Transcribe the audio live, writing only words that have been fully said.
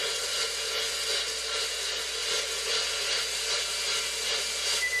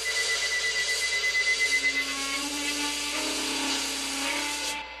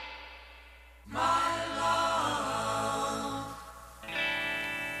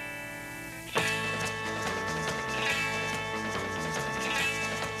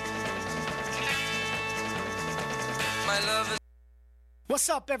my love is... What's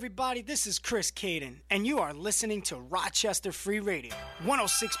up, everybody? This is Chris Caden, and you are listening to Rochester Free Radio,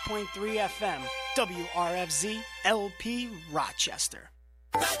 106.3 FM, WRFZ LP Rochester.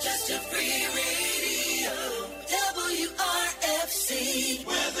 Rochester Free Radio, WRFC.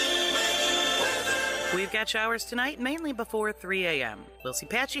 Weather. We've got showers tonight, mainly before 3 a.m. We'll see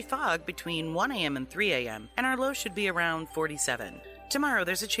patchy fog between 1 a.m. and 3 a.m., and our low should be around 47. Tomorrow,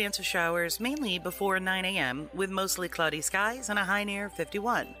 there's a chance of showers, mainly before 9 a.m., with mostly cloudy skies and a high near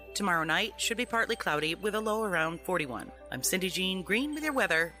 51. Tomorrow night should be partly cloudy, with a low around 41. I'm Cindy Jean Green with your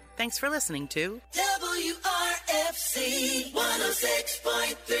weather. Thanks for listening to WRFC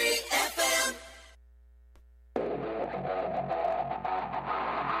 106.3 FM.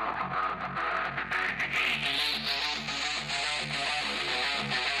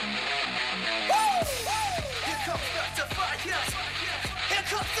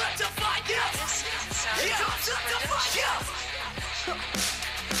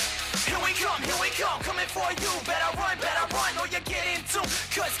 Here we come, coming for you. Better run, or you get into.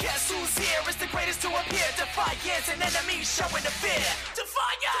 Cause guess who's here? It's the greatest to appear. Defiance, an enemy showing the fear.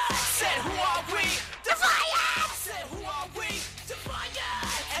 Defiance! Said who are we? Defiance! Said who are we?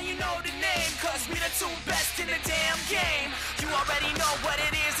 Defiance! And you know the name, cause we the two best in the damn game. You already know what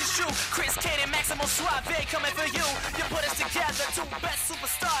it is, it's true. Chris Caden, Maximo Suave coming for you. You put us together, two best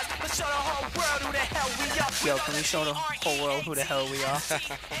superstars. Let's show the whole world who the hell we are. Yo, can we show the whole world who the hell we are?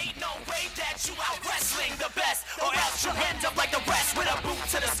 Ain't no way that you out wrestling the best, or else you'll end up like the rest with a boot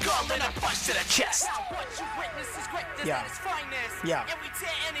to the skull and a punch to the chest. Yeah.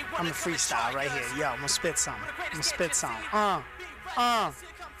 I'm a freestyle right here. Yo, I'm gonna spit some.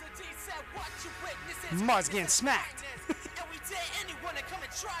 Mars getting smacked.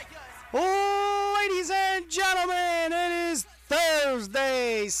 Oh, ladies and gentlemen, it is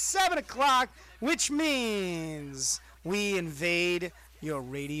Thursday, 7 o'clock, which means we invade your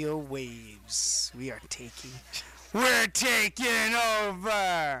radio waves. We're taking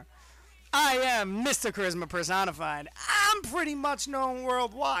over. I am Mr. Charisma personified. I'm pretty much known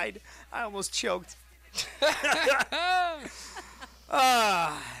worldwide. I almost choked.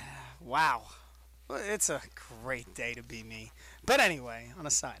 Wow. Well, it's a great day to be me. But anyway, on a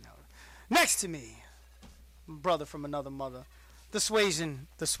side note, next to me, brother from another mother, the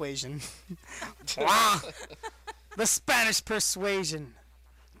Spanish persuasion,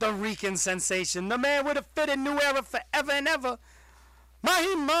 the Rican sensation, the man with a fitted new era forever and ever,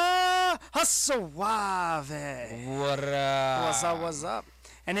 Mahima Suave. What up? What's up?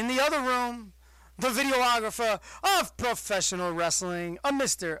 And in the other room, the videographer of professional wrestling, a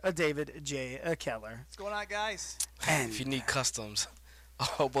Mr. David J. Keller. What's going on, guys? And if you need customs,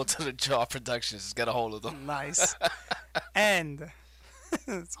 Hobo to the Jaw Productions, get a hold of them. Nice. And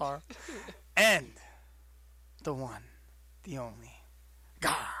it's hard. And the one, the only,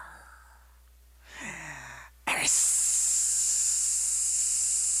 Gar.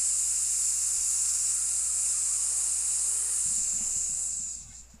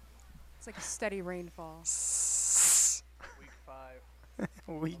 It's like a steady rainfall. Week 5.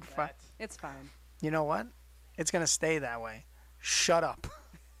 Week 5. It's fine. You know what? It's going to stay that way. Shut up.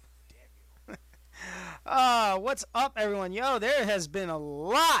 What's up, everyone? Yo, there has been a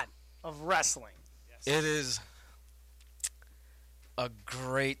lot of wrestling. Yes. It is a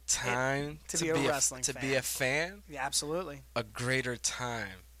great time to be a wrestling fan. To be a fan. Yeah, absolutely. A greater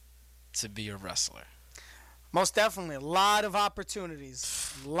time to be a wrestler. Most definitely. A lot of opportunities.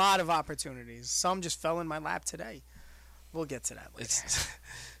 Some just fell in my lap today. We'll get to that later.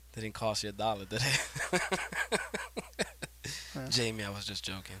 They didn't cost you $1, did it? Jamie, I was just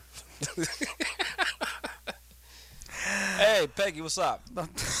joking. Hey, Peggy, what's up?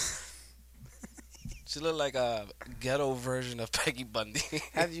 She looked like a ghetto version of Peggy Bundy.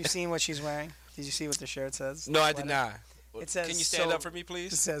 Have you seen what she's wearing? Did you see what the shirt says? No, I did not. It says, can you stand up for me,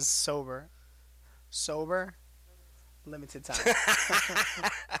 please? It says sober. Sober. Limited time.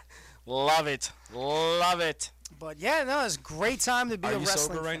 Love it. But yeah, no, it's a great time to be a wrestling fan. Are you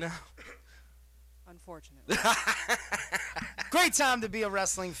sober right now? Unfortunately. Great time to be a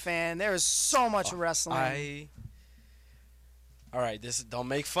wrestling fan. There is so much wrestling. All right, don't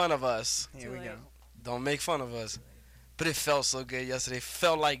make fun of us. Here we go. Don't make fun of us. But it felt so good yesterday.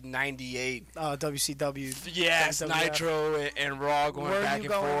 Felt like 98. WCW. Yes, Nitro and Raw going back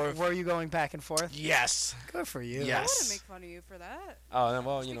and forth. Were you going back and forth? Yes. Good for you. I Yes. want to make fun of you for that. Oh,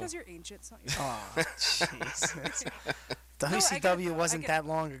 well, just you know. because you're ancient, it's not your fault. Oh, Jesus. WCW wasn't that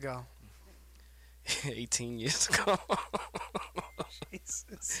long ago. 18 years ago.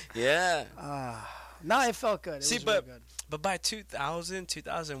 Jesus. Yeah. No, it felt good. It See, was but really good. but by 2000,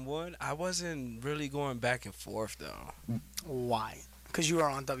 2001, I wasn't really going back and forth though. Why? Because you were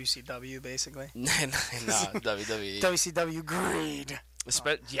on WCW, basically. Nah, WWE. WCW, greed.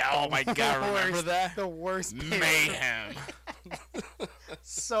 Yeah, oh my God, remember Worst- that? The worst. pay-per-view. Mayhem.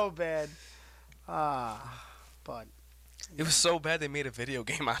 So bad. But It was so bad they made a video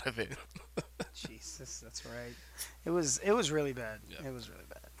game out of it. Jesus, that's right. It was really bad. Yeah. It was really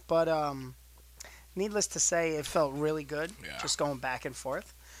bad. But needless to say, it felt really good. Yeah. Just going back and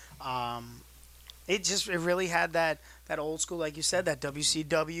forth. It really had that old school, like you said, that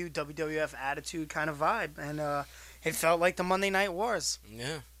WCW, WWF attitude kind of vibe, and it felt like the Monday Night Wars.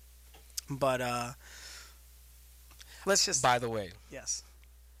 Yeah. But let's just By the way, yes.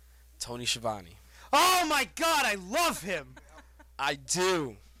 Tony Schiavone. Oh my God, I love him. I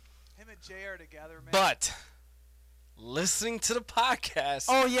do. Him and JR together, man. But listening to the podcast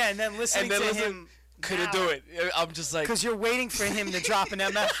Oh yeah, and then listening and then to listen, him couldn't do it. I'm just like, because you're waiting for him to drop an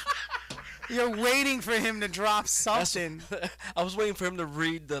MF. You're waiting for him to drop something. I was waiting for him to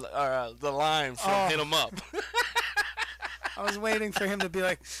read the line from Oh. Hit 'Em Up. I was waiting for him to be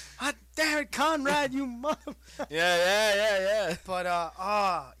like, "Ah, damn it, Conrad, you mother." yeah. But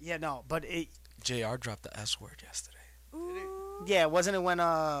yeah, no, but it, JR dropped the S word yesterday yeah, wasn't it when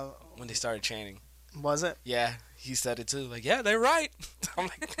when they started chanting. was it? Yeah, he said it too. Like, yeah, they're right. I'm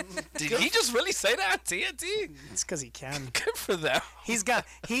like, did he just really say that on TNT? It's because he can. Good for them.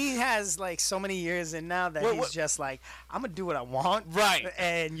 He has like so many years in now that he's just like, I'm gonna do what I want, Right.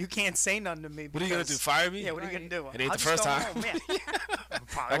 And you can't say nothing to me. What are you gonna do? because- Fire me? Yeah, what are you gonna do? It ain't I'll the just first go time. home, yeah.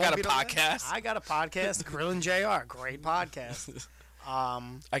 I got Won't a be the last. podcast. I got a podcast, Grillin' JR, great podcast.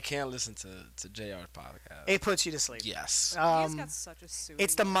 I can't listen to JR's podcast. It puts you to sleep. Yes. He's got such a soothing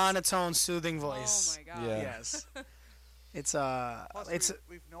It's the voice. monotone, soothing voice. Oh my God. Yeah. Yes. It's Plus,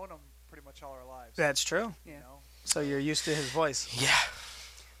 we've known him pretty much all our lives. that's true. Yeah. You know? So you're used to his voice. Yeah.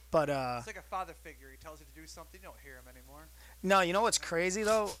 But It's like a father figure. He tells you to do something, you don't hear him anymore. no, you know what's crazy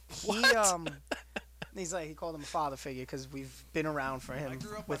though? He called him a father figure because we've been around for him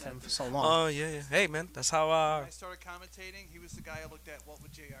grew up with on him that for so long. Oh yeah. Hey man, that's how When I started commentating, he was the guy I looked at. What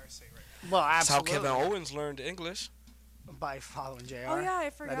would JR say right now? Well, that's how absolutely. Kevin Owens learned English. By following JR. Oh yeah, I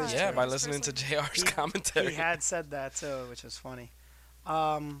forgot. is Yeah, true. by His listening to first one. JR's commentary. He had said that too, which was funny.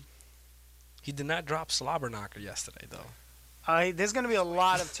 He did not drop slobber knocker yesterday though. There's gonna be a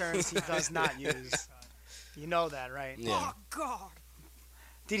lot of terms he does not use. You know that, right? Yeah. Oh God.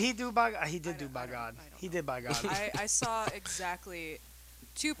 Did he do by? He did do by I don't- God. I don't He know. did by God. I saw exactly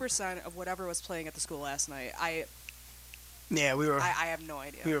 2% of whatever was playing at the school last night. Yeah, we were I have no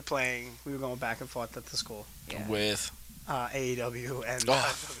idea. we were playing. We were going back and forth at the school. Yeah. With AEW and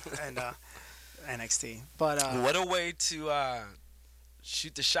Oh. NXT. But what a way to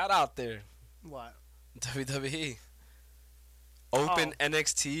shoot the shot out there. what? WWE. Open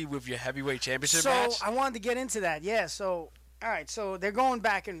NXT with your heavyweight championship So match. I wanted to get into that. Yeah. So all right. So they're going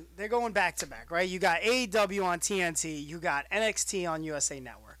back to back, right? You got AEW on TNT. You got NXT on USA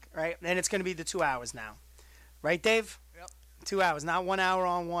Network, right? And it's going to be the 2 hours now, right, Dave? Yep. 2 hours, not 1 hour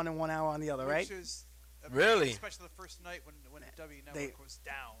on one and 1 hour on the other, right? Which is Really? especially the first night when W Network was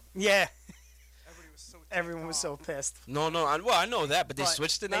down. Yeah. Everybody was so ticked Everyone was so off. pissed. No, I know that, but they But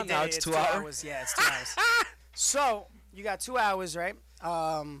switched it they now. did Now it. it's 2 hours. Yeah, it's 2 hours. So you got 2 hours, right?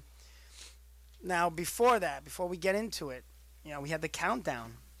 Now before that, before we get into it, we had the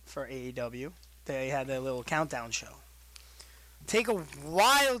countdown for AEW. They had their little countdown show. Take a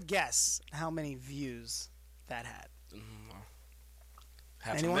wild guess how many views that had.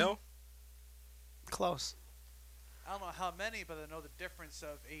 Half Anyone? a mil? Close. I don't know how many, but I know the difference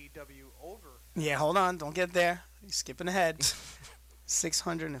of AEW over. Yeah, hold on, don't get there. You're skipping ahead.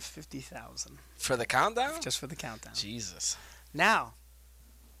 650,000 For the countdown? just for the countdown. Jesus. Now,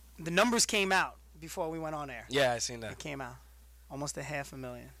 the numbers came out before we went on air. Yeah, I seen It that. came out. Almost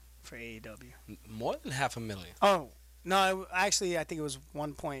 500,000 for AEW. More than 500,000. Oh, no, actually, I think it was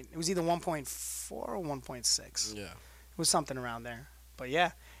it was either 1.4 or 1.6. Yeah. It was something around there. But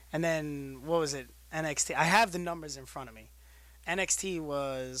yeah. And then, what was it? NXT. I have the numbers in front of me. NXT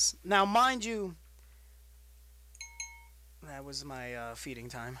was, now mind you, that was my feeding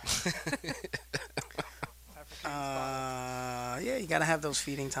time. African spot. Yeah, you gotta have those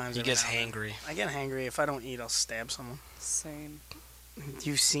feeding times. He every gets now and then. hangry. I get hangry. If I don't eat, I'll stab someone. Same.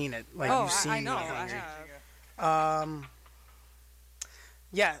 You've seen it. Like, Oh, you've seen I know. me I hangry. have.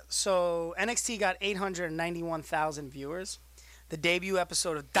 Yeah, so NXT got 891,000 viewers. The debut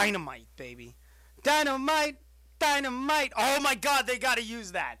episode of Dynamite, baby. Dynamite! Oh my God, they gotta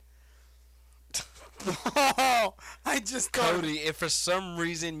use that. Oh, I just thought. Cody, if for some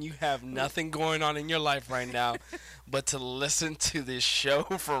reason you have nothing going on in your life right now but to listen to this show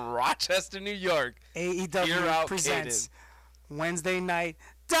from Rochester, New York, you're AEW out, presents Wednesday Night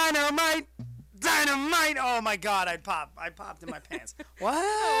Dynamite. Dynamite! Oh my God, I popped in my pants. What?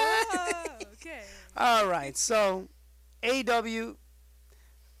 Oh, okay. All right, so AEW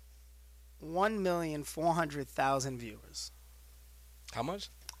 1,400,000 viewers. How much?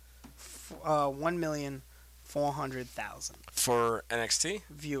 1,400,000 For NXT?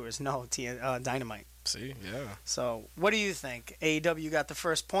 viewers. No, Dynamite. See, yeah. So, what do you think? AEW got the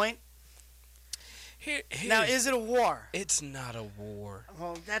first point. Here, Now, is it a war? it's not a war.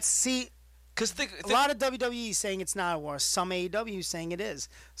 Well, Cause a lot of WWE saying it's not a war. Some AEW saying it is.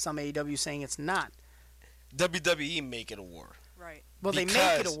 Some AEW saying it's not. WWE make it a war. Right. Well, they make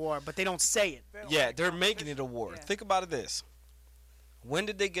it a Because- war, but they don't say it. Yeah, they're making it a war. Yeah. Think about it this. When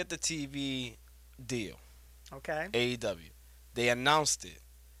did they get the TV deal? Okay. AEW. They announced it.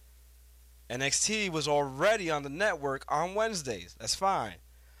 NXT was already on the network on Wednesdays. That's fine.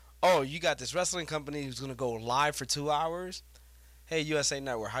 Oh, you got this wrestling company who's going to go live for 2 hours? Hey, USA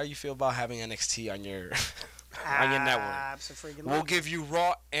Network, how do you feel about having NXT on your on your network? Absolutely. We'll give you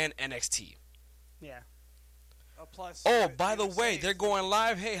Raw and NXT. Yeah. Plus, Oh, you- by you the would way, say they're it's going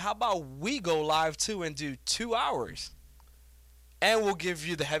live. Hey, how about we go live too and do 2 hours? And we'll give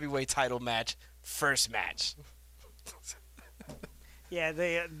you the heavyweight title match, first match. Yeah,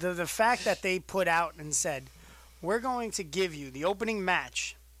 the fact that they put out and said, we're going to give you the opening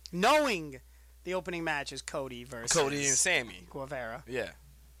match, knowing the opening match is Cody versus Cody and Sammy. Guevara. Yeah.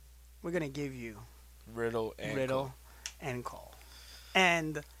 We're going to give you Riddle and Riddle Cole. and Cole.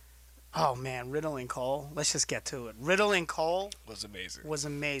 And, oh man, Riddle and Cole. Let's just get to it. Riddle and Cole Was amazing. was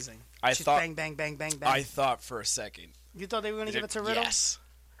amazing. I Just thought- bang, bang, bang, bang, bang. I thought for a second. You thought they were going to give it to Riddle? Yes.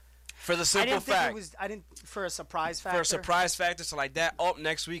 For the I simple didn't think fact. it was. I didn't for a surprise factor. For a surprise factor, so like that, oh,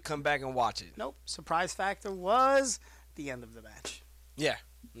 next week, come back and watch it. Nope. Surprise factor was the end of the match. Yeah.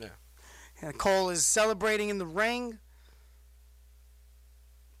 Yeah. And Cole is celebrating in the ring.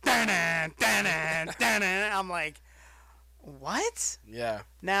 Dun-dun, dun-dun, dun-dun. I'm like, what? Yeah.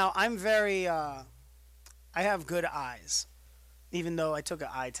 Now I'm very. I have good eyes, even though I took an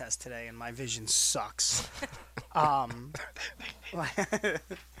eye test today and my vision sucks.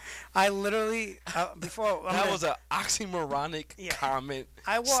 I literally before That was an oxymoronic Yeah. comment,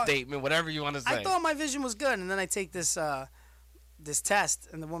 I statement, whatever you want to say. I thought my vision was good, and then I take this this test,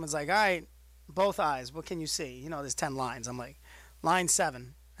 and the woman's like, "All right, both eyes. What can you see? You know, there's 10 lines." I'm like, "Line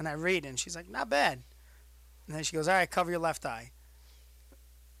 7," and I read, and she's like, "Not bad." And then she goes, "All right, cover your left eye."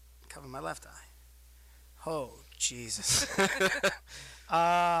 Cover my left eye. Oh Jesus.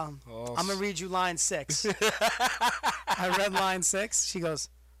 I'm gonna read you line 6. I read line 6. She goes,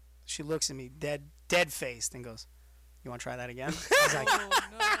 she looks at me dead faced and goes, "You want to try that again?" Oh,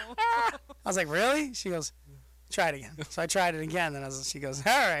 no. I was like, "Really?" She goes, "Try it again." So I tried it again, and she goes,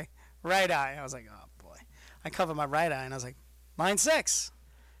 "All right, right eye." I was like, "Oh boy." I covered my right eye, and I was like, "Line 6."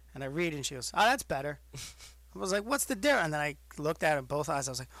 And I read, and she goes, "Oh, that's better." I was like, "What's the difference?" And then I looked at her both eyes.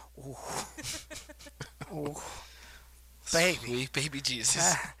 I was like, "Ooh, ooh, baby, Sweet baby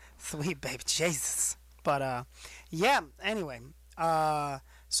Jesus. sweet baby Jesus." But yeah. Anyway,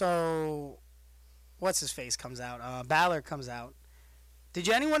 so what's his face comes out? Balor comes out. Did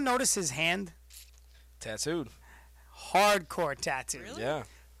anyone notice his hand? Tattooed. Hardcore tattoo. Really? Yeah.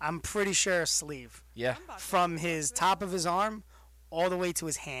 I'm pretty sure a sleeve Yeah. I'm about to from look his at top of his arm all the way to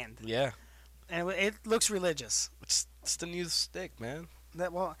his hand, Yeah. and it looks religious. It's the new stick, man.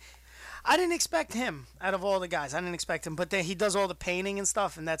 I didn't expect him out of all the guys. I didn't expect him, but then he does all the painting and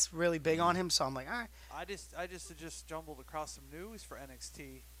stuff, and that's really big on him. So I'm like, all right. I just jumbled across some news for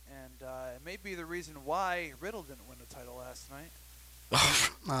NXT, and it may be the reason why Riddle didn't win the title last night.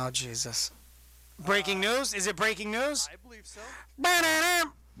 Oh Jesus! Breaking news? Is it breaking news? I believe so.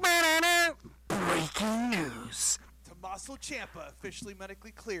 Breaking news. Tommaso Ciampa officially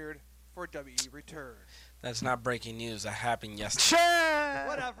medically cleared for WWE return. That's not breaking news. That happened yesterday. Sure.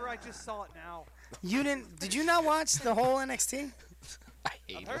 Whatever, I just saw it now. You didn't? Did you not watch the whole NXT? I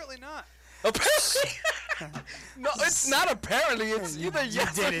hate it. Apparently not. Apparently. No, it's not apparently. It's either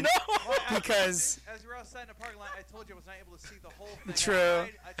yes or didn't. no. Because As we were outside in the parking lot, I told you I was not able to see the whole thing. True.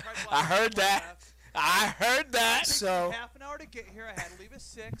 I tried to watch I heard the that. left. I heard that. so Half an hour to get here. I had to leave at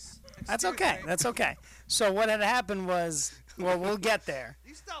 6. that's Excuse okay. me. That's okay. So what had happened was, well, we'll get there.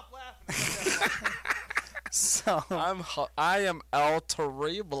 You stop laughing. So I am El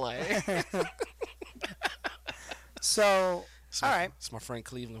Terrible. so all right. That's my friend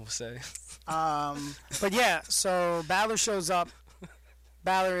Cleveland would say. But yeah, so Balor shows up.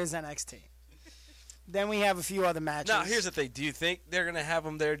 Balor is NXT. Then we have a few other matches. Now, here's the thing. Do you think they're going to have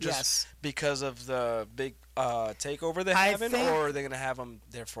him there just Yes. because of the big takeover they're I having, think- or are they going to have him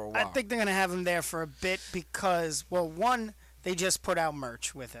there for a while? I think they're gonna have him there for a bit because, well, one, they just put out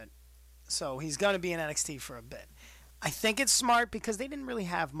merch with it, so he's gonna be in NXT for a bit. I think it's smart because they didn't really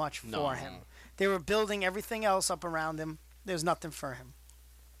have much for No. him. They were building everything else up around him. There's nothing for him.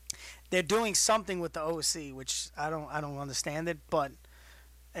 They're doing something with the OC, which I don't understand it, but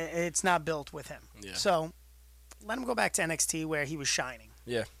it's not built with him. Yeah. So let him go back to NXT where he was shining.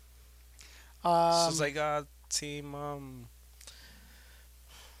 Yeah. Um, So it's like team.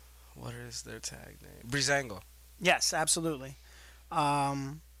 What is their tag name? Breezango. Yes, absolutely.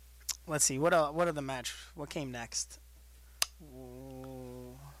 Let's see. What are the match? What came next?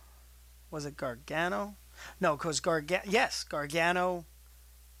 Ooh, was it Gargano? No, because Gargano.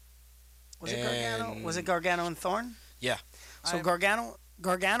 Was it Gargano? And- Was it Gargano and Thorne? Yeah. So Gargano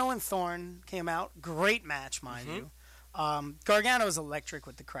and Thorne came out. Great match, mind Mhm. you. Gargano is electric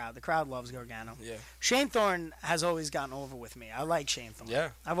with the crowd. The crowd loves Gargano. Yeah. Shane Thorne has always gotten over with me. I like Shane Thorne.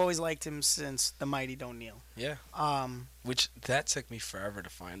 Yeah. I've always liked him since the Mighty Don't Kneel. Yeah. Um, Which that took me forever to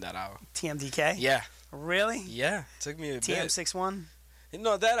find that out. TMDK? Yeah. Really? Yeah. Took me a bit. TM61?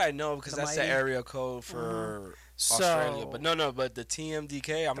 No, that I know because The that's the Mighty? area code for So, Australia. But no, but the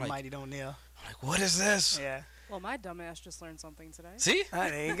TMDK, I'm the like, Mighty Don't Kneel. what is this? Yeah. Well, my dumbass just learned something today. See?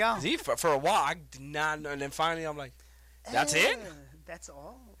 There you go. See, for a while I did not know, and then finally I'm like, that's it? That's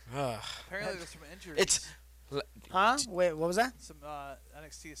all. Ugh. Apparently, there's some injuries. It's Huh? Wait, what was that? some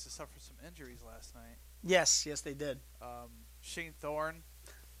NXT has suffered some injuries last night. Yes, they did. Shane Thorne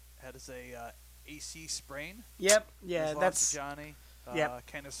had his AC sprain. Yep. He's Yeah, lost that's. to Johnny. Yep.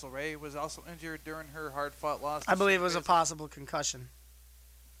 Candice LeRae was also injured during her hard-fought loss. I to believe it Shayna was a Baszler. possible concussion.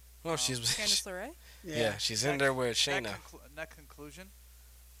 well, she's Candice LeRae? yeah, she's in there with Shayna. Neck conclusion.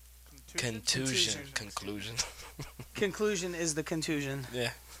 Contusion. Excuse me. Conclusion. Conclusion is the contusion.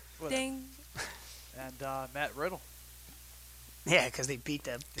 Yeah. Whatever. Ding. And Matt Riddle. Yeah, because they beat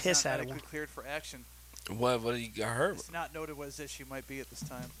the is piss not out of him. medically cleared for action. What do you got hurt? It's not noted what his issue might be at this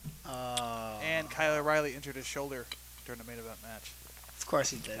time. And And Kyle O'Reilly injured his shoulder during the main event match. of course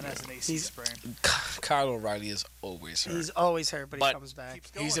he did. And has an AC He's sprain. Kyle O'Reilly is always hurt. he's always hurt, but he But comes back.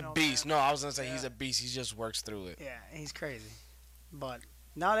 Keeps going He's a on, beast. man. No, I was gonna say he's Yeah. a beast. He just works through it. Yeah, he's crazy. But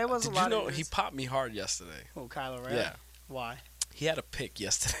no, there was Did a you lot know of he injuries. popped me hard yesterday? Oh, Kylo Ren. Yeah. Why? He had a pick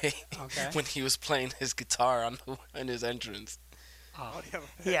yesterday Okay. when he was playing his guitar in his entrance. Oh, Oh, do you have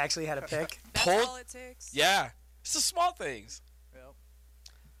a- he actually had a pick. That's Pulled- all it takes. Yeah, it's the small things. Yep.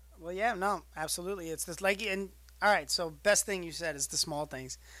 Well, yeah, no, absolutely. It's this like and all right. So best thing you said is the small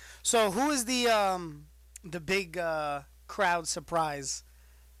things. So who is the big crowd surprise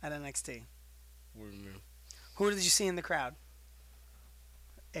at NXT? Who did you see in the crowd?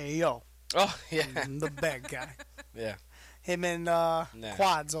 Hey yo, Oh yeah, the bad guy. yeah, Him and Nah.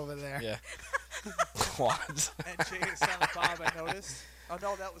 Quads over there. yeah. Quads. And Jay and Silent Bob, I noticed. Oh,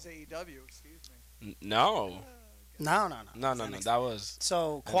 no, that was AEW. Excuse me. No, No. no. That was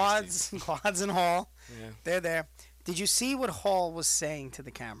So NXT. Quads and Hall, yeah. they're there. Did you see what Hall was saying to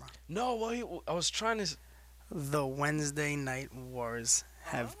the camera? No, well, I was trying to. The Wednesday Night Wars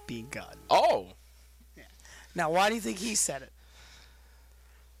have begun. Oh, Now, why do you think he said it?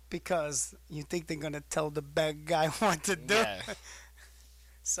 Because you think they're gonna tell the bad guy what to do. yeah,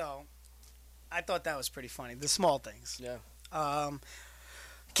 So, I thought that was pretty funny. The small things. yeah.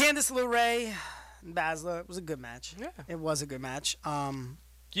 Candice LeRae and Baszler. It was a good match. Yeah. It was a good match.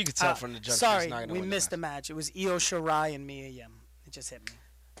 You could tell from the jump. Sorry, she's not gonna we win missed the match. It was Io Shirai and Mia Yim. It just hit me.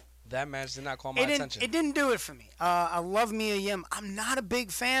 That match did not call my It didn't. attention. It didn't do it for me. I love Mia Yim. I'm not a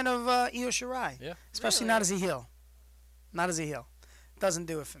big fan of Io Shirai. Yeah. Especially Really? not as a heel. Not as a heel. Doesn't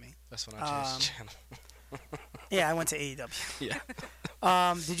do it for me. That's when I changed the channel. Yeah, I went to AEW.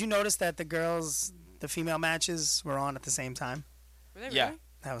 Yeah. Did you notice that the female matches were on at the same time? Were they Yeah. really?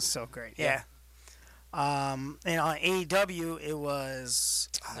 That was so great. Yeah. Yeah. And on AEW, it was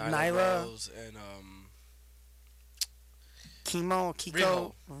Nyla, Rose and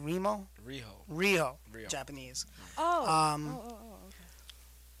Kiko, Remo, Riho. Rio, Rio. Japanese. Oh. Um, okay.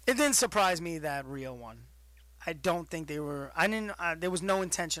 It didn't surprise me that Rio won. I don't think they were. I didn't. There was no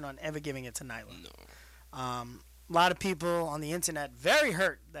intention on ever giving it to Nyla. No. A lot of people on the internet very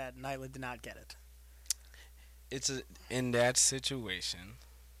hurt that Nyla did not get it. In that situation,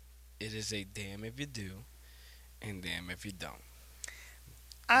 it is a damn if you do, and damn if you don't.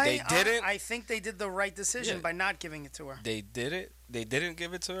 They didn't- I think they did the right decision Yeah. by not giving it to her. They did it. They didn't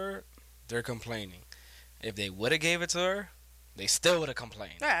give it to her. They're complaining. If they would have gave it to her, they still would have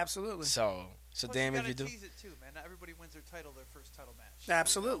complained. Yeah, absolutely. So So Plus, damn you if you gotta do. tease it too, man. Not everybody wins their title their first title match.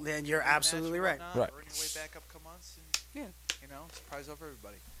 Absolutely, and you're Rematch absolutely or right. whatnot, Right. Earn your way back up come months, and Yeah. surprise over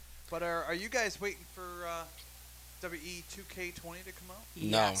everybody. But are you guys waiting for WE 2K20 to come out?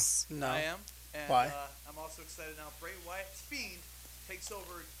 No. Yes. No. I am. And, Why? I'm also excited now. Bray Wyatt's Fiend takes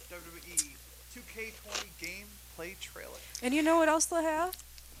over WWE 2K20 gameplay trailer. And you know what else they'll have?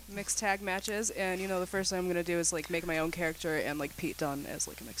 Mixed tag matches. And you know the first thing I'm gonna do is like make my own character and like Pete Dunne as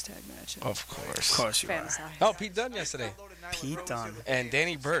like a mixed tag match. And Of course. Of course you are. fantasize. Oh, Pete Dunne yesterday. Pete Dunne. And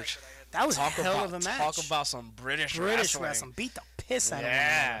Danny Burch. That was Talk a hell about, of a match. Talk about some British British wrestling. wrestling. Beat the piss out of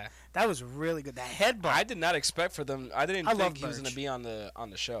Yeah. him. That was really good. That headbutt. I did not expect for them. I didn't I love think he was Burch. going to be on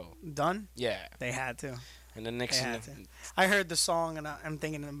the show. Done? Yeah. They had to. And then They Nixon. had to. I heard the song and I'm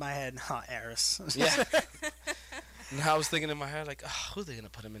thinking in my head, Eris. Yeah. And I was thinking in my head, like, oh, who's they going to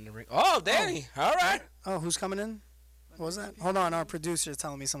put him in the ring? Oh, Danny. All right. Oh, who's coming in? What was that? Hold on, our producer is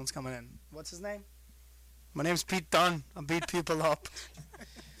telling me someone's coming in. What's his name? My name's Pete Dunne. I beat people up.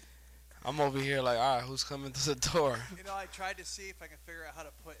 I'm over here like, all right, who's coming to the door? You know, I tried to see if I can figure out how to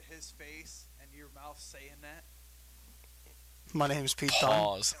put his face and your mouth saying that. My name's Pete Dunne.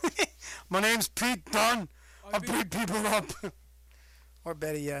 Pause. My name's Pete Dunne. I beat people up. Or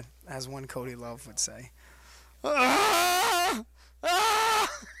better yet, as one Cody Love would say, ah! Ah!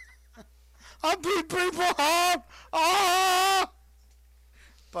 I beat people up. Ah!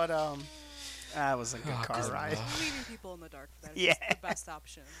 But that was a good Oh, car good ride. Lord. Leaving people in the dark for that is Yeah. just the best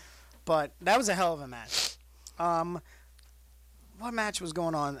option. But that was a hell of a match. What match was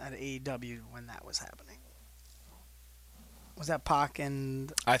going on at AEW when that was happening? Was that Pac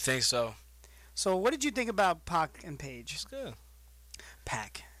and? I think so. So what did you think about Pac and Paige? It's good.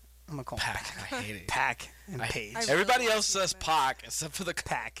 Pac. I'm gonna call him Pac. I hate it. Pac and I- Paige. I- Everybody really else like says it. Pac except for the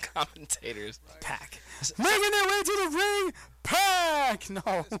Pac. commentators. Pac. Making their way to the ring. Pac. No.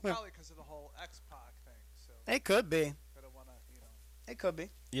 It's probably because of the whole X-Pac thing. So It could be. I don't want to, It could be.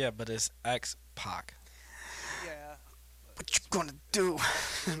 Yeah, but it's X-Pac. Yeah. What you gonna do?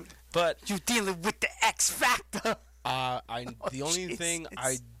 But You dealing with the X Factor. the only thing Jesus.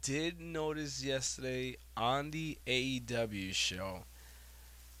 I did notice yesterday on the AEW show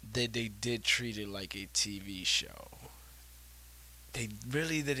that they did treat it like a TV show. They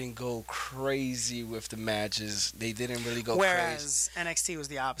really didn't go crazy with the matches. They didn't really go crazy. Whereas NXT was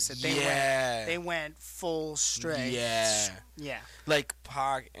the opposite. They went full straight. Yeah. Yeah. Like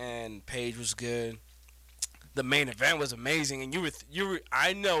Pac and Paige was good. The main event was amazing, and you were.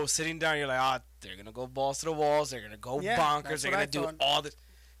 I know, sitting down, you're like, oh, they're gonna go balls to the walls. They're gonna go Yeah, bonkers. that's They're what gonna I do thought. all this.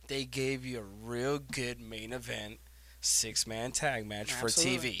 They gave you a real good main event, 6-man tag match for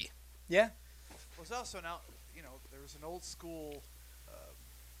Absolutely. TV. Yeah. Well, it's also now, there was an old school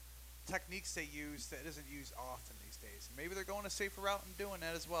techniques they use that isn't used often these days. Maybe they're going a safer route and doing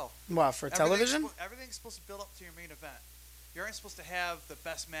that as well. What, for television? Everything's supposed to build up to your main event. You aren't supposed to have the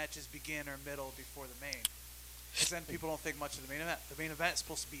best matches begin or middle before the main. Because then people don't think much of the main event. The main event is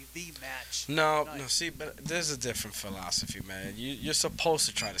supposed to be the match. No, Nice. no. See, but there's a different philosophy, man. You're supposed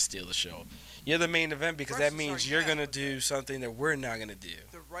to try to steal the show. You're the main event because that Wrestlers means are, you're yeah, gonna but do something that we're not gonna do.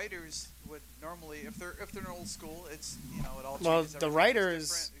 The writers would normally, if they're an old school, it's it all changes. Well, everything the is writers,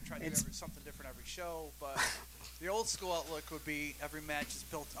 different. You try to do it's- something different every show, but the old school outlook would be every match is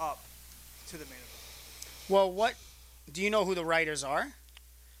built up to the main event. Well, what? Do you know who the writers are?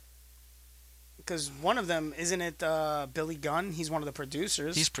 Because one of them, isn't it Billy Gunn? He's one of the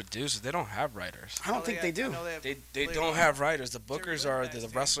producers. These producers, they don't have writers. I don't think they do. They don't have writers. The bookers are the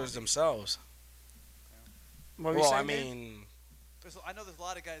wrestlers themselves. What were you Well, I saying, Dave? mean, I know there's a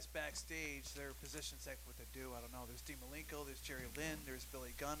lot of guys backstage. Their positions, like what they do. I don't know. There's Dean Malenko. There's Jerry Lynn. There's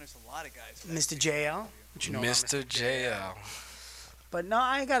Billy Gunn. There's a lot of guys. Mr. backstage. JL? What you know about Mr. JL. But no,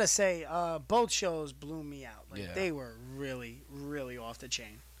 I gotta say, both shows blew me out. Like Yeah. they were really, really off the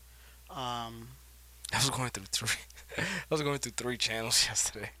chain. I was going through three channels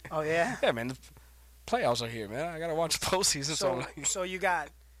yesterday. Oh yeah. Yeah, man, the playoffs are here, man. I gotta watch the postseason. So, I'm like, So you got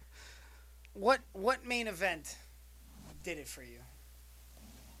what main event did it for you?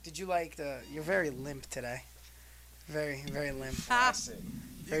 Did you like you're very limp today. Very, very limp. Ah, You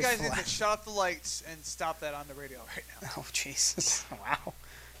Very guys need to flat. shut off the lights and stop that on the radio right now. Oh Jesus. Wow.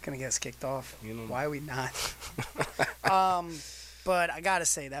 Gonna get us kicked off. You know- Why are we not? But I gotta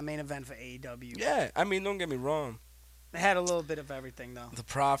say that main event for AEW. yeah, I mean, don't get me wrong. They had a little bit of everything though. The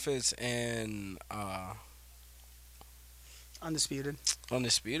Profits and Undisputed.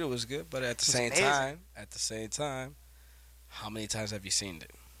 Undisputed was good, but at the was same amazing. time, how many times have you seen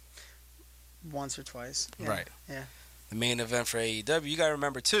it? Once or twice. Yeah. Right. Yeah. The main event for AEW, you gotta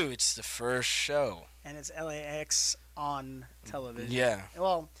remember too, it's the first show. And it's LAX on television. Yeah.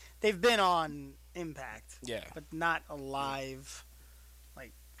 Well, they've been on Impact, Yeah. but not a live,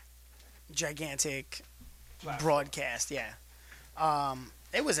 like, gigantic broadcast. Yeah.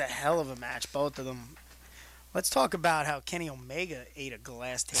 It was a hell of a match, both of them. Let's talk about how Kenny Omega ate a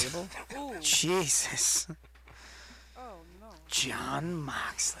glass table. Ooh. Jesus. Oh no. John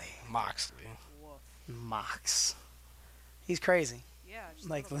Moxley. Moxley. Woof. Mox. He's crazy. Yeah. Just a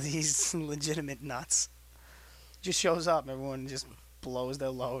Like, little bit. he's legitimate nuts. Just shows up, everyone just blows their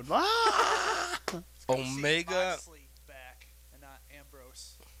load. Ah! Omega. Moxley back and not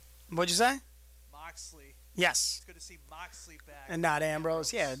Ambrose. What'd you say? Moxley. Yes. It's good to see Moxley back. And not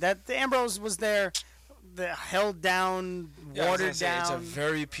Ambrose. Yeah, that the Ambrose was there, the held down, Yeah, I was gonna watered say, down It's a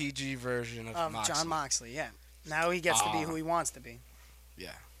very PG version of Moxley. John Moxley. Yeah. Now he gets to be who he wants to be.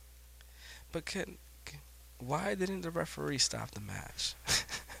 Yeah. But why didn't the referee stop the match?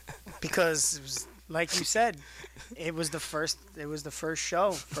 Because it was, like you said, it was the first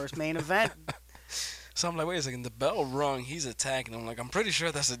show, first main event. So I'm like, wait a second, the bell rung, he's attacking. I'm like, I'm pretty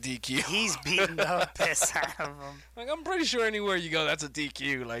sure that's a DQ. He's beating the piss out of him. Like, I'm pretty sure anywhere you go, that's a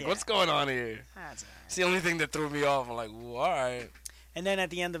DQ. Like, Yeah. what's going on here? That's all right. It's the only thing that threw me off. I'm like, well, all right. And then at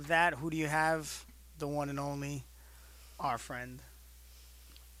the end of that, who do you have? The one and only, our friend,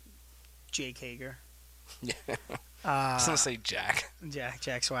 Jake Hager. Yeah. I was Uh, going to say Jack.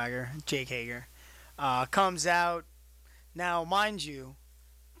 Jack Swagger, Jake Hager, comes out. Now, mind you,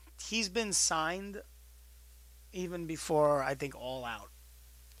 he's been signed even before, I think, All Out.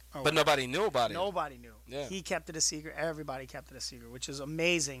 Or But nobody knew about it. Nobody knew. Yeah. He kept it a secret. Everybody kept it a secret, which is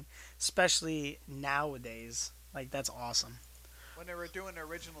amazing, especially nowadays. Like, that's awesome. When they were doing the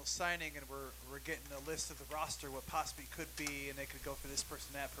original signing and we're getting a list of the roster, what possibly could be, and they could go for this person,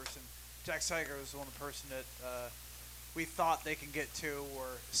 that person. Jack Swagger was the one person that we thought they can get to or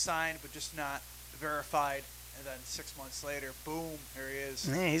signed, but just not verified. And then 6 months later, boom, here he is.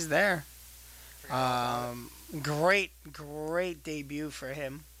 Yeah, he's there. Forgot all about Great debut for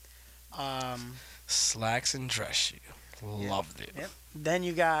him. Slacks and dress shoe. Loved it. Yep. Then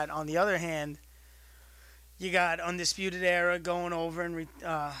you got, on the other hand, you got Undisputed Era going over and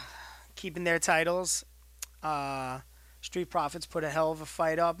keeping their titles. Street Profits put a hell of a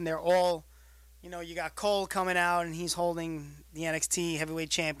fight up, and they're all, you got Cole coming out, and he's holding the NXT Heavyweight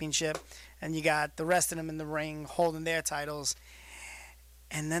Championship, and you got the rest of them in the ring holding their titles.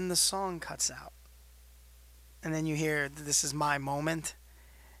 And then the song cuts out. And then you hear, "This is my moment."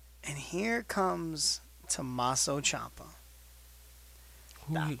 And here comes Tommaso Ciampa.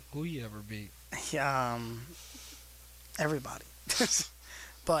 Who you ever beat? Everybody.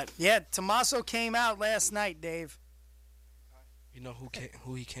 But yeah, Tommaso came out last night, Dave. You know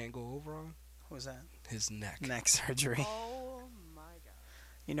who he can't go over on? What was that? His neck. Neck surgery. Oh my god.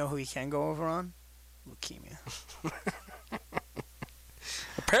 You know who he can go over on? Leukemia.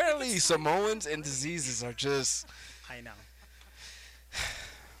 Apparently, Samoans and diseases are just, I know.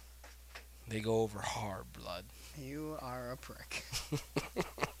 they go over hard, blood. You are a prick.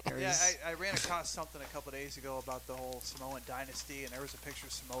 Yeah, I ran across something a couple days ago about the whole Samoan dynasty, and there was a picture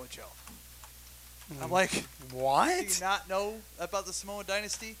of Samoa Joe. I'm like, do you What? not know about the Samoan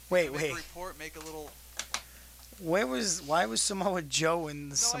dynasty? Wait, Make wait. a report, make a little. Why was Samoa Joe in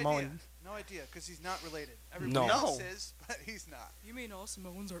the No Samoan? idea. No idea, because he's not related. Everybody No. else is, but he's not. You mean all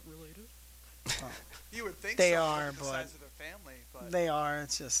Samoans aren't related? You would think They so, are, with the but size of their family, but They are.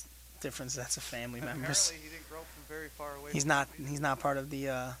 It's just different sets of family members. apparently he didn't grow up from very far away. He's from not. them. He's not part of the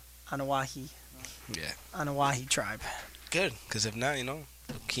Anawahi Yeah. tribe. Good, because if not,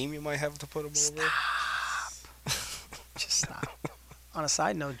 leukemia might have to put him over. Just stop. On a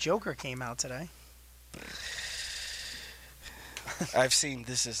side note, Joker came out today. I've seen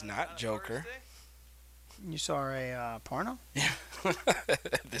This Is Not Joker. Thursday? You saw a porno?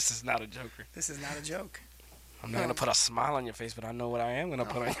 This is not a Joker. This is not a joke. I'm not going to put a smile on your face, but I know what I am going to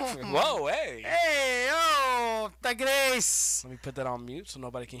put on your face. Whoa, hey. Hey, oh, the grace. Let me put that on mute so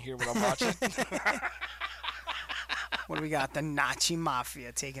nobody can hear what I'm watching. What do we got? The Nazi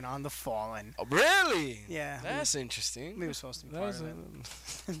Mafia taking on the Fallen. Oh, really? Yeah. That's interesting. We were supposed to be part That's of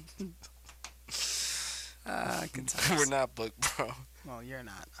it. Good times. We're not booked, bro. Well, you're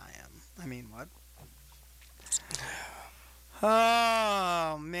not. I am. I mean, what?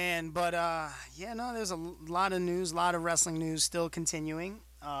 Oh, man. But, yeah, no, there's a lot of news, a lot of wrestling news still continuing.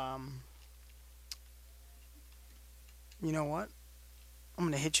 You know what? I'm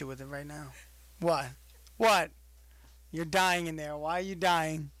going to hit you with it right now. What? What? You're dying in there. Why are you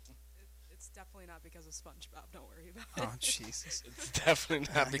dying? It's definitely not because of SpongeBob. Don't worry about it. Oh, Jesus. It's definitely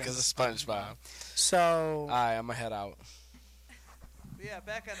not because of SpongeBob. So, All right, I'm going to head out. But yeah,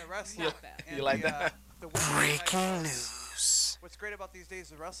 back on the wrestling. Not bad. and You like the, that? the Wednesday night Breaking shows. news. What's great about these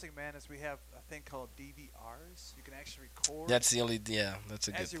days of wrestling, man, is we have a thing called DVRs. You can actually record. That's the only. Yeah, that's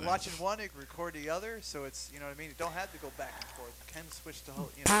a good As you're thing. watching one, you can record the other, so it's, you know what I mean? You don't have to go back and forth. You can switch the whole,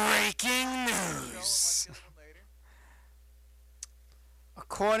 you know. Breaking show and watch news. the other one later.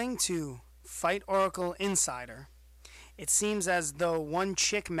 According to Fight Oracle Insider, it seems as though one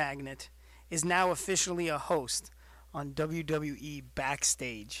chick magnet is now officially a host on WWE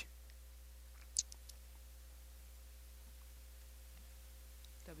Backstage.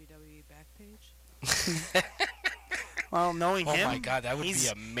 WWE Backpage. Well, knowing Oh him, my God, that would be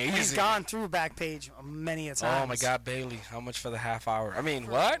he's- amazing. He's gone through Backpage many a time. Oh my God, Bailey, how much for the half hour? I mean,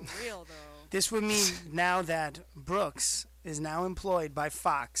 For what? real though. This would mean now that Brooks is now employed by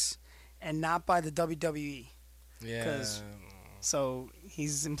Fox and not by the WWE. Yeah. 'Cause- So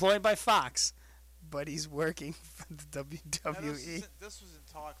he's employed by Fox, but he's working for the Now, WWE. this was in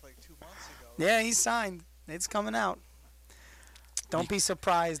talk like 2 months ago. Yeah, he's signed. It's coming out. Don't be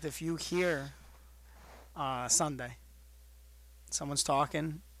surprised if you hear Sunday. Someone's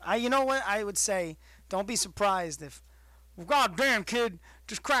talking. You know what? I would say, don't be surprised if, God damn, kid,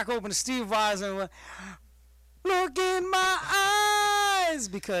 just crack open the Steve Vise and look in my eyes,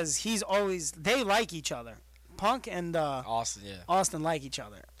 because he's always, they like each other. Punk and Austin, yeah. Austin like each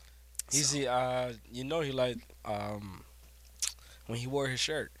other. He's the, you know, he liked when he wore his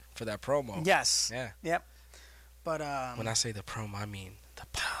shirt for that promo. Yes. Yeah. Yep. But When I say the promo, I mean the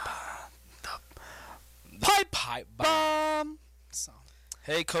pipe bomb. bomb. So.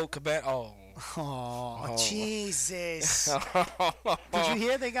 Hey, Colt Cabana. Oh. Oh, Oh. Jesus. Did you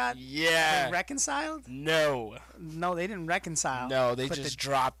hear they got Yeah. reconciled? No. No, they didn't reconcile. No, they But just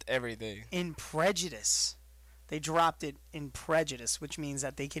dropped everything. in prejudice. They dropped it in prejudice, which means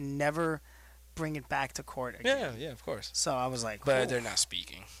that they can never bring it back to court again. Yeah, yeah, of course. So I was like, But oh. they're not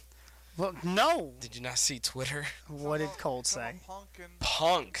speaking. Well, no. Did you not see Twitter? What did Talking Colt about say? Punk and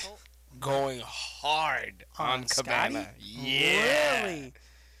Punk Colt? going hard on Cabana. Scotty? Yeah. Really?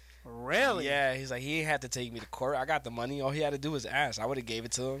 Really? Yeah, he's like, he ain't had to take me to court. I got the money. All he had to do was ask. I would have gave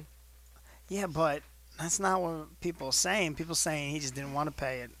it to him. Yeah, but that's not what people are saying. People saying he just didn't want to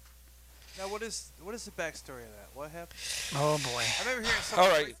pay it. Now, what is the backstory of that? What happened? Oh, boy. I remember hearing something.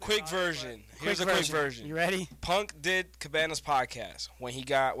 All right, briefly quick about it, version. Here's a quick version. You ready? Punk did Cabana's podcast when he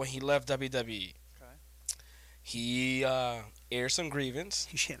left WWE. Okay. He aired some grievance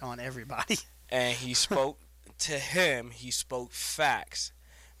He shit on everybody. and he spoke to him. He spoke facts.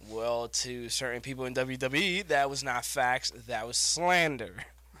 Well, to certain people in WWE, that was not facts. That was slander.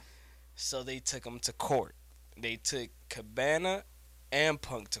 So they took him to court. They took Cabana and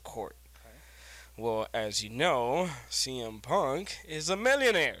Punk to court. Okay. Well, as you know, CM Punk is a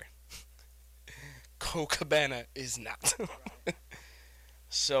millionaire. Colt Cabana is not.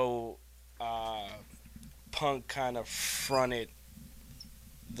 So, Punk kind of fronted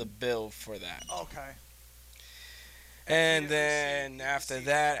the bill for that. Okay. And you then received- after received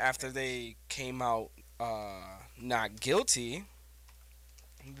that, that after they came out not guilty,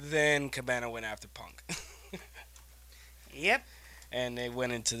 then Cabana went after Punk. Yep. And they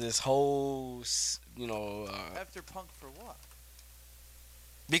went into this whole, After Punk for what?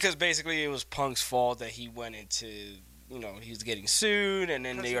 because basically it was Punk's fault that he went into, he was getting sued, and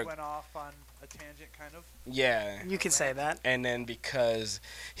then Because they he were, went off on a tangent, kind of. yeah. You could say that. And then because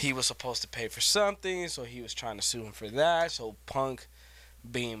he was supposed to pay for something, so he was trying to sue him for that. So Punk,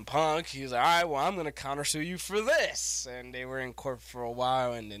 being Punk, he was like, all right, well, I'm going to countersue you for this. And they were in court for a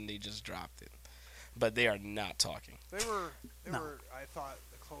while, and then they just dropped it. But they are not talking. They were, No. I thought,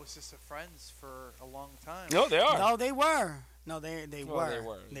 the closest of friends for a long time. No, they are. No, they were. No, they Well, were. they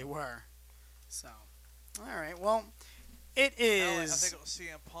were. They were. So, all right. Well, it No, I is. think it was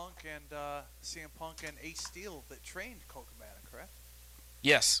CM Punk and Ace Steel that trained Colt Cabana, correct?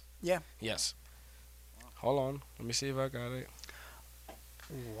 Yes. Yeah. Yes. Hold on. Let me see if I got it.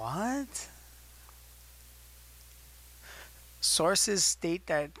 What? Sources state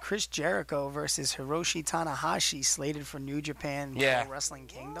that Chris Jericho versus Hiroshi Tanahashi slated for New Japan Yeah. Pro Wrestling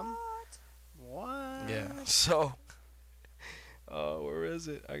Kingdom. What? Yeah. So, where is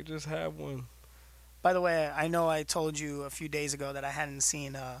it? I just have one. By the way, I know I told you a few days ago that I hadn't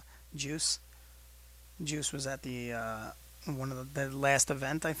seen Juice. Juice was at the one of the last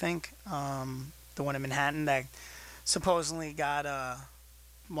event, I think, the one in Manhattan that supposedly got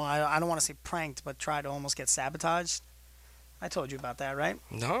well, I don't want to say pranked, but tried to almost get sabotaged. I told you about that, right?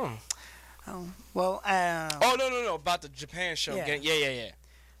 No. Oh, well, Oh, no. About the Japan show. Yeah. Yeah.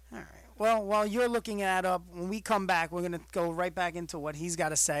 all right. Well, while you're looking that up, when we come back, we're going to go right back into what he's got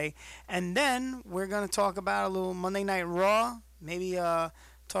to say. And then we're going to talk about a little Monday Night Raw, maybe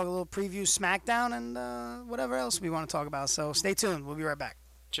talk a little preview SmackDown and whatever else we want to talk about. So stay tuned. We'll be right back.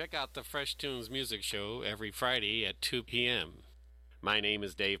 Check out the Fresh Tunes Music Show every Friday at 2 p.m. My name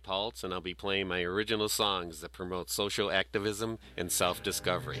is Dave Paltz, and I'll be playing my original songs that promote social activism and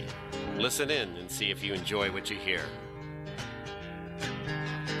self-discovery. Listen in and see if you enjoy what you hear.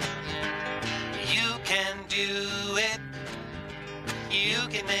 You can do it. You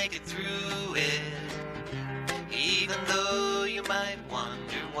can make it through it. Even though you might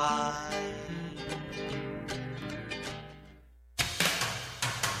wonder why.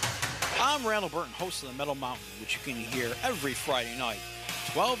 I'm Randall Burton, host of the Metal Mountain, which you can hear every Friday night,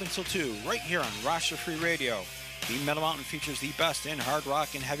 12 until 2, right here on Rochester Free Radio. The Metal Mountain features the best in hard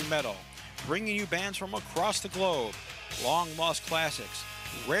rock and heavy metal, bringing you bands from across the globe, long-lost classics,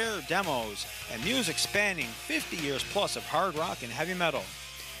 rare demos, and music spanning 50 years plus of hard rock and heavy metal.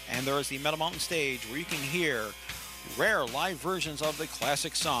 And there is the Metal Mountain stage where you can hear rare live versions of the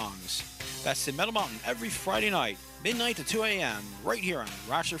classic songs. That's the Metal Mountain every Friday night, midnight to 2 a.m., right here on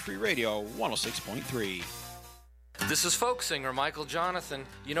Rochester Free Radio 106.3. This is folk singer Michael Jonathan.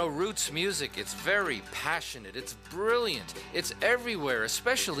 You know, roots music, it's very passionate, it's brilliant, it's everywhere,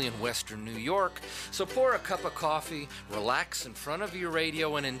 especially in Western New York. So pour a cup of coffee, relax in front of your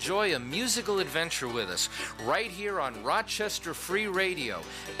radio, and enjoy a musical adventure with us right here on Rochester Free Radio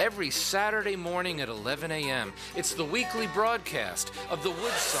every Saturday morning at 11 a.m. It's the weekly broadcast of the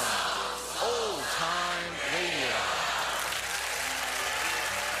Woodsong Old Time Radio.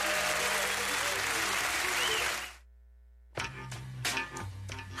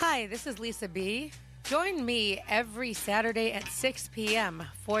 Hi, this is Lisa B. Join me every Saturday at 6 p.m.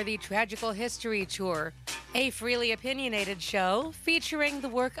 for the Tragical History Tour, a freely opinionated show featuring the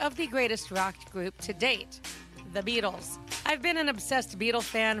work of the greatest rock group to date, the Beatles. I've been an obsessed Beatle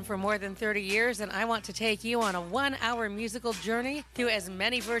fan for more than 30 years, and I want to take you on a 1-hour musical journey through as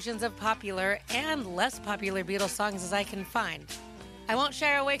many versions of popular and less popular Beatles songs as I can find. I won't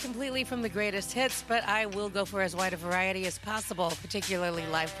shy away completely from the greatest hits, but I will go for as wide a variety as possible, particularly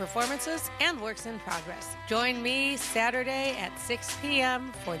live performances and works in progress. Join me Saturday at 6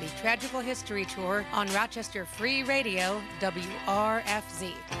 p.m. for the Tragical History Tour on Rochester Free Radio,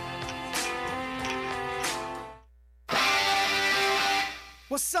 WRFZ.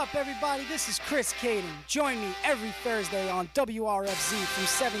 What's up, everybody? This is Chris Caden. Join me every Thursday on WRFZ from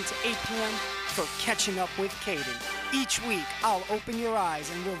 7 to 8 p.m. for Catching Up with Caden. Each week, I'll open your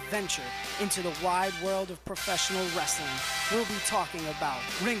eyes and we'll venture into the wide world of professional wrestling. We'll be talking about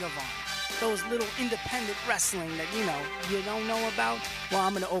Ring of Honor, those little independent wrestling that, you don't know about. Well,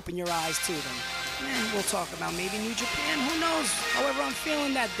 I'm going to open your eyes to them. And we'll talk about maybe New Japan, who knows, however I'm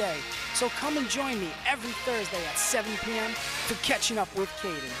feeling that day. So come and join me every Thursday at 7 p.m. for Catching Up with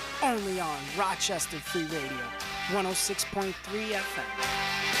Caden, only on Rochester Free Radio, 106.3 FM.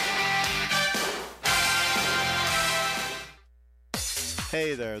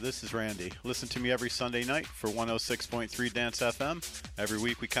 Hey there, this is Randy. Listen to me every Sunday night for 106.3 Dance FM. Every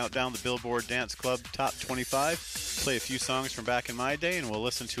week we count down the Billboard Dance Club Top 25, play a few songs from back in my day, and we'll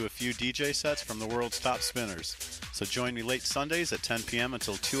listen to a few DJ sets from the world's top spinners. So join me late Sundays at 10 p.m.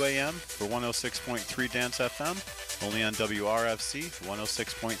 until 2 a.m. for 106.3 Dance FM, only on WRFC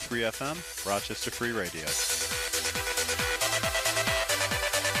 106.3 FM, Rochester Free Radio.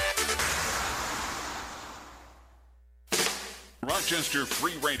 Rochester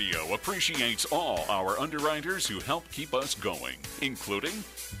Free Radio appreciates all our underwriters who help keep us going, including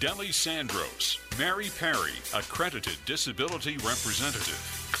Deli Sandros, Mary Perry, accredited disability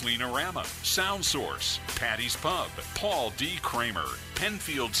representative, Cleanorama, Sound Source, Patty's Pub, Paul D. Kramer,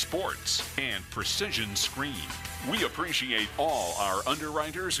 Penfield Sports, and Precision Screen. We appreciate all our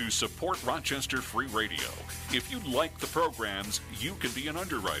underwriters who support Rochester Free Radio. If you like the programs, you can be an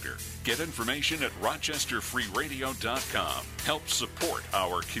underwriter. Get information at rochesterfreeradio.com. Help support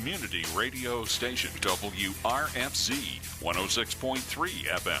our community radio station, WRFZ 106.3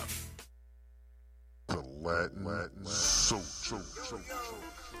 FM. The Latin Soldier.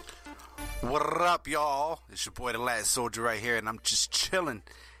 What up, y'all? It's your boy, the Latin Soldier, right here, and I'm just chilling,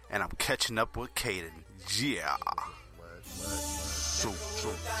 and I'm catching up with Caden. Yeah.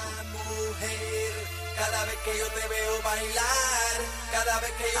 Cada vez que yo te veo bailar, cada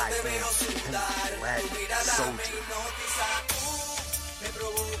vez que yo te veo sudar, tu mirada me hipnotiza, me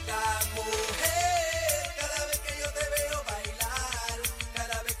provoca, mujer. Cada vez que yo te veo bailar,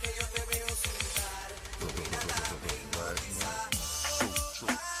 cada vez que yo te veo sudar, tu mirada me hipnotiza.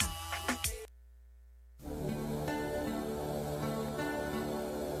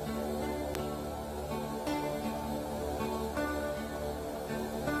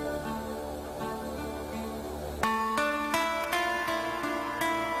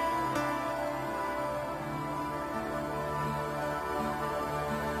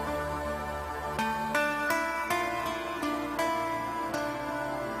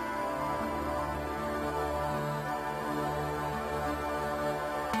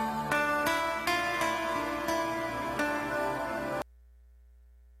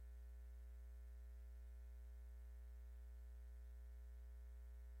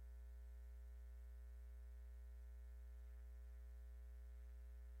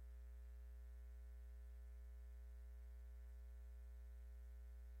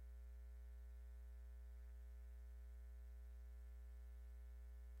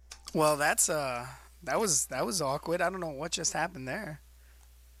 Well, that was awkward. I don't know what just happened there.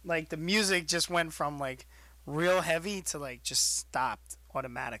 Like the music just went from like real heavy to like just stopped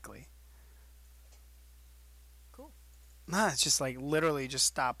automatically. Cool. Nah, it's just like literally just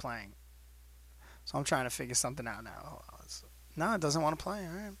stopped playing. So I'm trying to figure something out now. No, it doesn't want to play.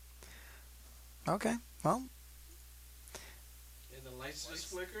 All right. Okay. Well, And the lights just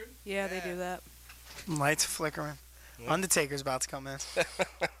flickered? Yeah, they do that. lights flickering. Yeah. Undertaker's about to come in.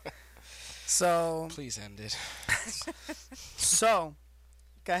 So Please end it. So,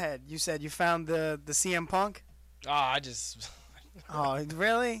 go ahead. You said you found the CM Punk. Oh, I just. Oh,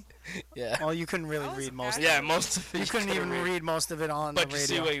 really? Yeah. Well, you couldn't really read most. Yeah, of it. most of it You you couldn't couldn't even read. read most of it on But the you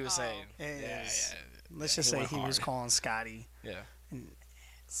radio. see what he was saying. It Yeah, is. yeah. Let's Yeah, just he say went he was hard. calling Scotty. Yeah.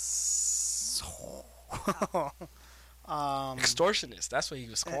 Extortionist. That's what he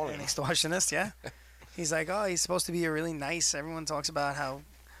was calling An him. extortionist, yeah. He's like, oh, he's supposed to be a really nice. Everyone talks about how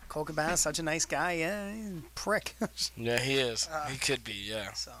Cole Cabana's such a nice guy. Yeah, he's a prick. Yeah, he is. He could be,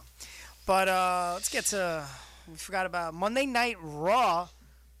 yeah. So, but let's get to. We forgot about Monday Night Raw.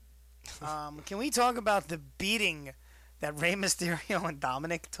 Can we talk about the beating that Rey Mysterio and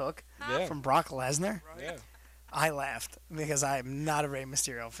Dominic took Yeah. from Brock Lesnar? Yeah. I laughed because I am not a Rey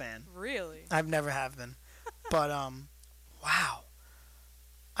Mysterio fan. Really? I've never have been. But wow.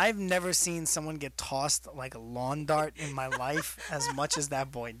 I've never seen someone get tossed like a lawn dart in my life as much as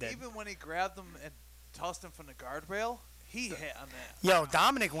that boy did. Even when he grabbed him and tossed him from the guardrail, he hit on that. Yo,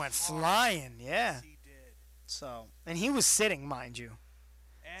 Dominic went flying, yeah. He did. So, and he was sitting, mind you.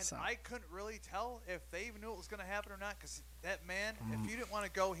 And So. I couldn't really tell if they even knew it was going to happen or not, because that man, if you didn't want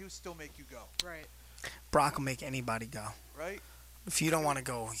to go, he would still make you go. Right. Brock will make anybody go. Right? If you don't want to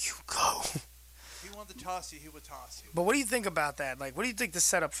go, you go. If he wanted to toss you, he would toss you. But what do you think about that? Like, what do you think the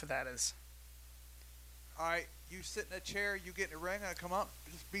setup for that is? All right, you sit in a chair, you get in the ring, I come up,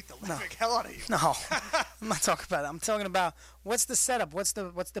 just beat the No. living hell out of you. No, I'm not talking about that. I'm talking about what's the setup? What's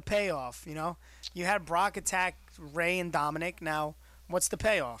the payoff? You know, you had Brock attack Ray and Dominic. Now, what's the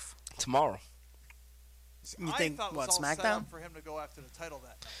payoff? Tomorrow. You I think thought it what was all set SmackDown? up for him to go after the title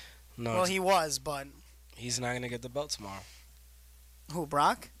that night. No, Well, he was, but he's not going to get the belt tomorrow. who?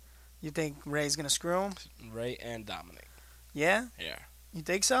 Brock? You think Ray's gonna screw him? Ray and Dominic. Yeah. Yeah. You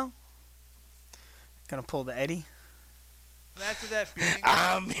think so? Gonna pull the Eddie? And after that beating,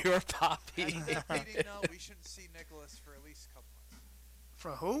 I'm your poppy. after that beating, no, we shouldn't see Nicholas for at least a couple months.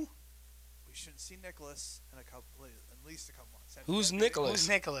 For who? We shouldn't see Nicholas in at least a couple months. After Who's that beating. Who's Nicholas?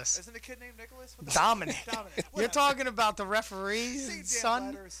 Nicholas? Isn't the kid named Nicholas? What the Dominic. Dominic. You're Whatever. talking about the See referee's damn son.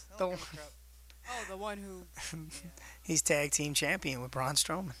 letters. I The, don't give a crap. Oh, the one who. he's tag team champion with Braun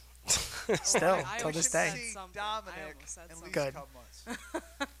Strowman. Oh, Still, I till almost this said day. See something. I Dominic almost said in at least Good. a couple months.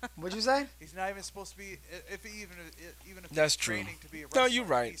 What'd you say? He's not even supposed to be, if he even if That's he's true. training to be a No, wrestler, you're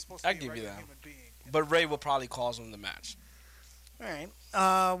right. He's supposed I to be a give you regular that. human being. But Ray will probably cause him the match. All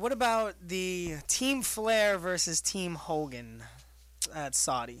right. What about the Team Flair versus Team Hogan at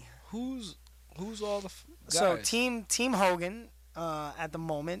Saudi? Who's all the guys? So Team Hogan at the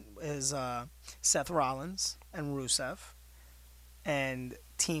moment is Seth Rollins and Rusev, and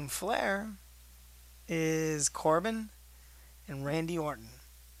Team Flair is Corbin and Randy Orton.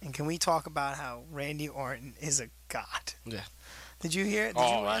 And can we talk about how Randy Orton is a god? Yeah. Did you hear it? Did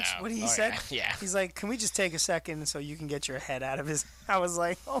Oh, you watch yeah. what he Oh, said? yeah. He's like, "Can we just take a second so you can get your head out of his?" I was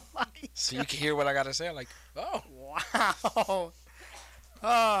like, "Oh my!" So you can hear what I gotta say. I'm like, oh, Wow.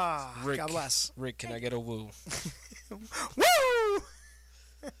 Ah, Rick. God bless. Rick, can I get a woo? Woo!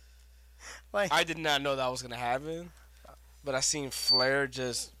 Like, I did not know that was gonna happen, but I seen Flair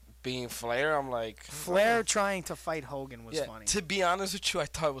just being Flair. I'm like, Flair trying to fight Hogan was yeah. funny. To be honest with you, I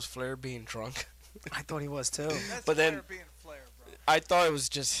thought it was Flair being drunk, I thought he was too. That's but then Flair being Flair, bro. I thought it was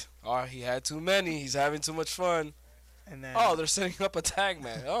just, oh, he had too many. He's having too much fun. And then, Oh, they're setting up a tag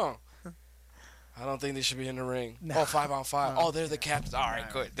match. Oh. I don't think they should be in the ring. No. Oh, 5-on-5. No. Oh, they're the captains. All right,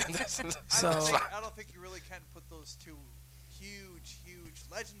 good. So- I don't think you really can put those two huge,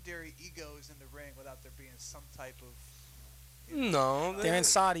 legendary egos in the ring without there being some type of. No, they're in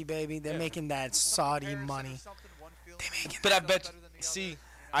Saudi, baby. They're Yeah. making that Saudi comparison or money. something, one feeling They making But I better bet. than the See,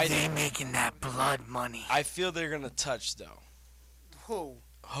 other. They making that blood money. I feel they're gonna touch though. Who?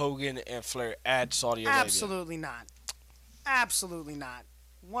 Hogan and Flair at Saudi Arabia. Absolutely not. Absolutely not.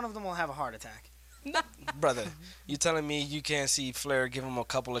 One of them will have a heart attack. Brother, you telling me you can't see Flair give him a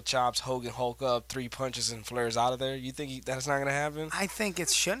couple of chops, Hogan Hulk up, 3 punches, and Flair's out of there? You think that's not gonna happen? I think it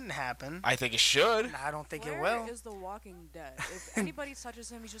shouldn't happen. I think it should. I don't think Flair it will. is the Walking Dead. If anybody touches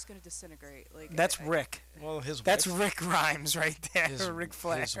him, he's just gonna disintegrate. Like That's Rick. Well, his That's wife, Rick Grimes right there. his, Rick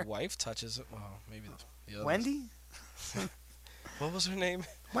Flair. his wife touches it. Well, maybe the others. Wendy? What was her name?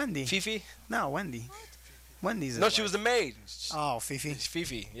 Wendy. Fifi? No, Wendy. Wendy's. No, his she wife. was the maid. Oh, Fifi.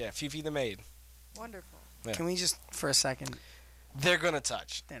 Fifi. Yeah, Fifi the maid. Wonderful. Yeah. Can we just for a second? They're gonna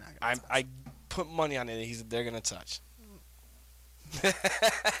touch. They're not gonna touch. I put money on it. They're gonna touch. The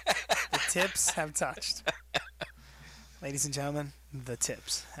tips have touched. Ladies and gentlemen, the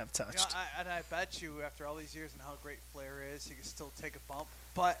tips have touched. I bet you, after all these years and how great Flair is, he can still take a bump.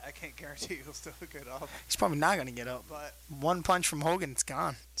 But I can't guarantee he'll still get up. He's probably not gonna get up. But one punch from Hogan, it's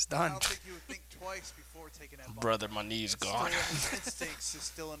gone. It's I done. don't think you would think twice before taking that bump. Brother, my knee's It's gone. Still in his instincts is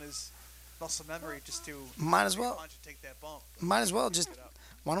still in his muscle memory just to Might as take a well. punch and take that bump. Might as well just.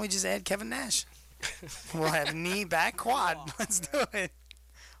 Why don't we just add Kevin Nash? We'll have knee, back, quad. Let's do it.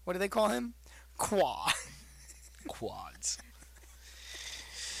 What do they call him? Quad. Quads.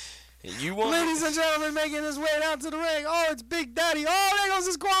 You want Ladies and gentlemen, making his way down to the ring. Oh, it's Big Daddy. Oh, there goes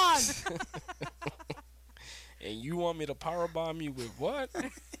his quad. And you want me to powerbomb you with what?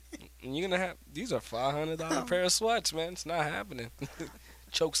 And you're gonna have these are $500 pair of sweats, man. It's not happening.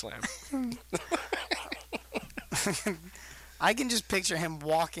 Choke slam. I can just picture him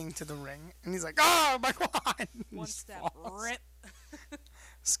walking to the ring, and he's like, "Oh, my quad!" One step, rip.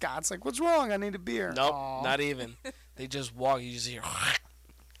 Scott's like, "What's wrong? I need a beer." Nope, Aw. not even. They just walk. You just hear,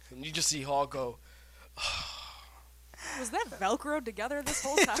 and you just see Hall go. Was that Velcroed together this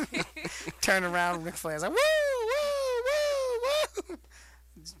whole time? Turn around, Ric Flair's like, "Woo, woo, woo, woo!"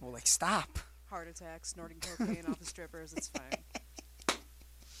 Well, like, stop. Heart attack, snorting cocaine off the strippers. It's fine.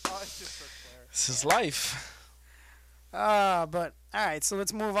 Oh, it's just Ric Flair. This is life. But all right, so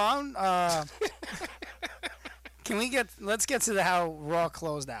let's move on. Let's get to how Raw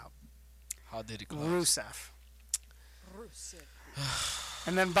closed out. How did it close? Rusev.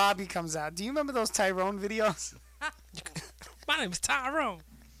 And then Bobby comes out. Do you remember those Tyrone videos? My name is Tyrone.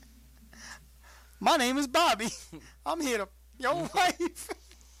 My name is Bobby. I'm here to your wife.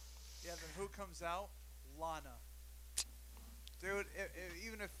 Yeah, then who comes out? Lana. Dude,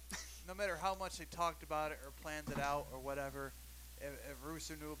 even if, no matter how much they talked about it or planned it out or whatever, if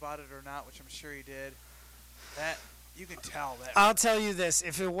Russo knew about it or not, which I'm sure he did, that you can tell that. I'll tell you this: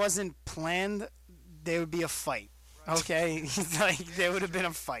 if it wasn't planned, there would be a fight. Okay, like there would have been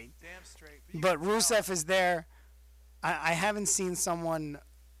a fight. Damn straight. But Rusev is there. I haven't seen someone.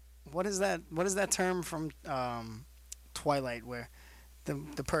 What is that? What is that term from Twilight where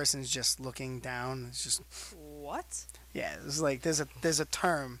the person's just looking down? It's just what? Yeah, it's like there's a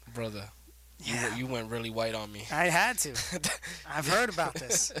term. Brother, Yeah. you went really white on me. I had to. I've heard about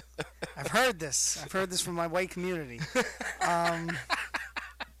this. I've heard this. I've heard this from my white community. I'm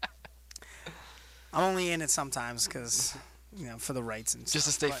only in it sometimes because, for the rights and Just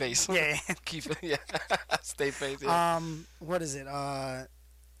to stuff. stay face. Yeah. Keep it. Yeah. Stay face. Yeah. What is it?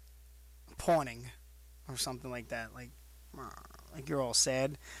 Pawning or something like that. Like you're all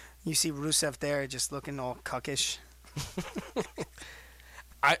sad. You see Rusev there just looking all cuckish.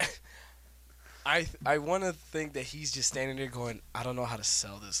 I want to think that he's just standing there going, I don't know how to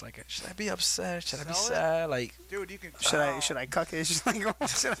sell this. Like, should I be upset? Should I be Sell it? sad? Like, Dude, you can. Should I cuckish? Like, what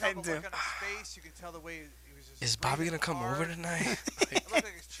should I Tell the do? look on his face. You can tell the way he was just. is Bobby breathing gonna come hard. over tonight? It looked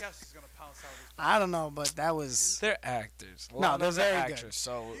like his chest is gonna pounce out of his. I don't know, but that was. They're actors. No, Lana's they're an very actress, good.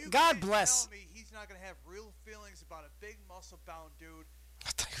 So You God can't bless. Tell me he's not gonna have real feelings about a big muscle-bound dude.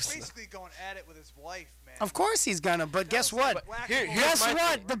 Basically going at it with his wife, man. Of course he's gonna, but guess what? Guess my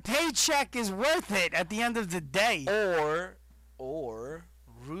what? thing. The paycheck is worth it at the end of the day. Or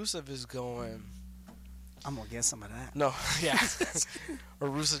Rusev is going. I'm gonna get some of that. No, yeah. Or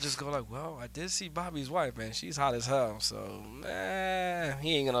Rusev just go like, well, I did see Bobby's wife, man. She's hot as hell. So,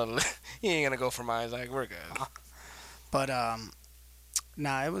 he ain't gonna go for mine. He's like, we're good. But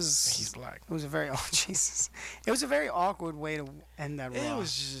nah, it was. He's black. It was a very Jesus. It was a very awkward way to end that It Raw.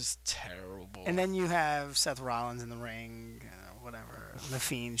 was just terrible. And then you have Seth Rollins in the ring, whatever. The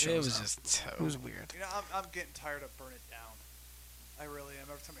Fiend shows It was up. just terrible. It was weird. I'm getting tired of Burn It Down. I really am.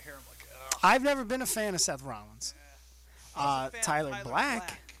 Every time I hear him, like, ugh. I've never been a fan of Seth Rollins. I was a fan of Tyler Tyler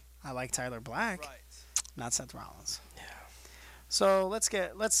Black. I like Tyler Black. Right. Not Seth Rollins. Yeah. So let's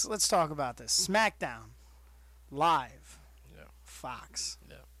talk about this. SmackDown live. Yeah. Fox.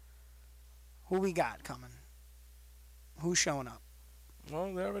 Yeah. Who we got coming? Who's showing up?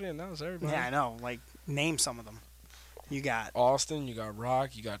 Well, they already announced everybody. Yeah, I know. Like, name some of them. You got Austin, you got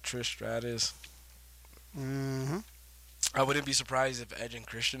Rock, you got Trish Stratus. Mm-hmm. I wouldn't be surprised if Edge and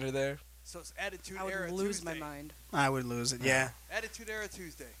Christian are there. So it's Attitude I would Era lose Tuesday. my mind. I would lose it. Yeah. Attitude Era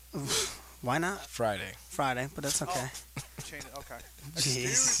Tuesday. Why not? Friday. Friday, but that's okay. Change it. Okay.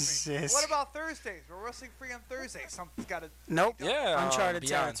 Jesus. Excuse me. What about Thursdays? We're wrestling free on Thursdays. Something's got to. Nope. Yeah. Uncharted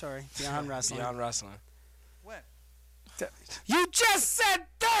Beyond. territory. Beyond wrestling. Beyond Wrestling. When? You just said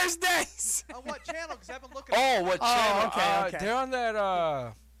Thursdays. On what channel? Because I've been looking. Oh, what channel? Okay. They're on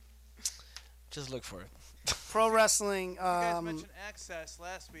that. Just look for it. Pro Wrestling. You guys mentioned Access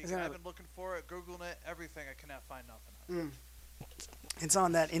last week. is And that- I've been looking for it, Googling it, everything. I cannot find nothing. It's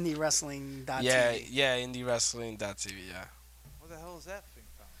on that indie wrestling.tv. Yeah, IndieWrestling.tv. Yeah. Where the hell is that being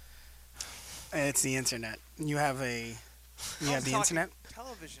found? It's the internet. You have the talking internet?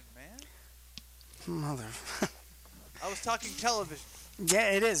 Television, man. Mother. I was talking television.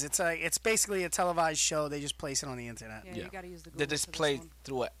 Yeah, it is. It's basically a televised show. They just place it on the internet. Yeah, you gotta use the Google They for just this play one.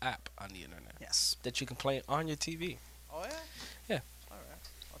 through an app on the internet. Yes. That you can play on your TV. Oh, yeah? Yeah. All right.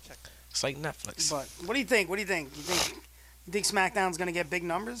 I'll check that. It's like Netflix. But what do you think? You think SmackDown's gonna get big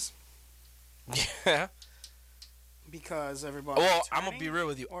numbers? Yeah. Because everybody. Well, I'm gonna be real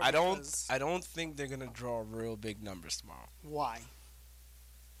with you. or I because- don't think they're gonna draw real big numbers tomorrow. Why?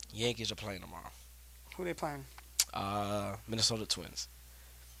 Yankees are playing tomorrow. Who they playing? Minnesota Twins.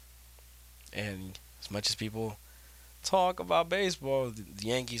 And as much as people talk about baseball, the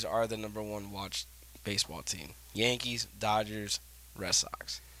Yankees are the number one watched baseball team. Yankees, Dodgers, Red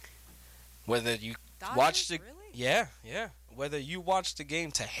Sox. Whether you watch the yeah. Whether you watch the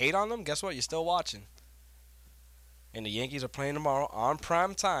game to hate on them, guess what? You're still watching. And the Yankees are playing tomorrow on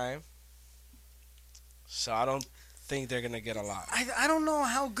prime time. So I don't think they're gonna get a lot. I don't know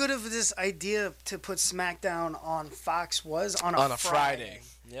how good of this idea to put SmackDown on Fox was on a Friday.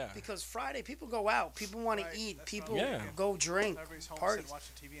 Yeah. Because Friday people go out, people want to eat, people Yeah. go drink, Everybody's home party. sitting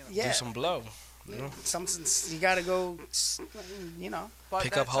watching TV. And Yeah. Do some blow. You know? You gotta go, But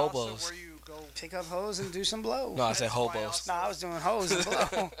Pick up that's also hobos. where you go. pick up hose and do some blow. No, I said That's why hobos. No, I was doing hose and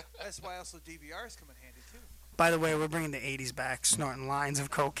blow. That's why also DVRs come in handy too. By the way, we're bringing the 80s back, snorting lines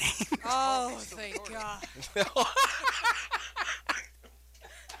of cocaine. Oh, thank God.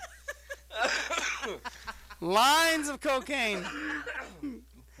 Lines of cocaine.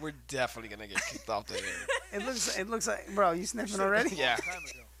 We're definitely gonna get kicked off the air. It looks like, bro, you sniffing already? Yeah.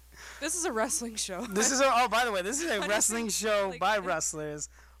 This is a wrestling show. By the way, this is a wrestling show by wrestlers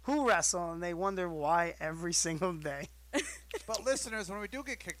who wrestle, and they wonder why every single day. But listeners, when we do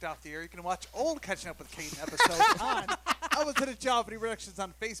get kicked off the air, you can watch old Catching Up with Caden episodes on Elwood to the Jovity Productions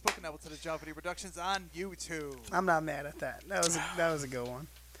on Facebook and Elwood to the Jovity Productions on YouTube. I'm not mad at that. That was a good one.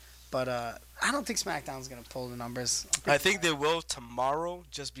 But I don't think SmackDown's gonna pull the numbers. I think they will tomorrow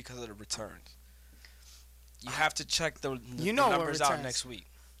just because of the returns. You have to check the You know what numbers out returns. next week.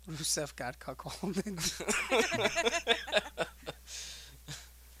 Rusev got cuckolded.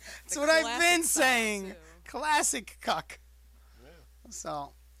 That's what I've been saying. Classic cuck.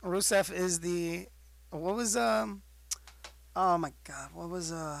 So Rusev is the what was oh my God,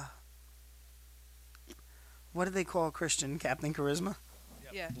 what did they call Christian? Captain Charisma?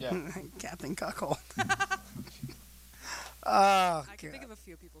 Yeah. Captain Cuckold. Oh, I can God. think of a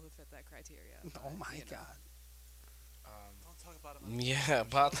few people who fit that criteria. Oh my God. Don't talk about it. Yeah,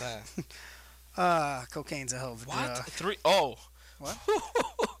 about that. Cocaine's a hell of a What? drug. 3 oh. What?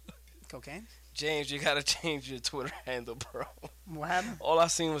 Cocaine? James, you gotta change your Twitter handle, bro. What happened? All I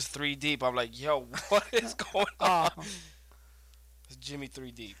seen was 3 Deep. I'm like, yo, what is going on? It's Jimmy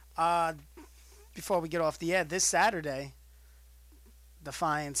 3 Deep. Before we get off the air, this Saturday,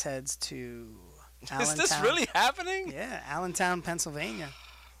 Defiance heads to Allentown. Is this really happening? Yeah, Allentown, Pennsylvania.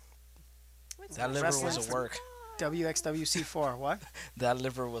 That liver was a work. WXWC4. What? That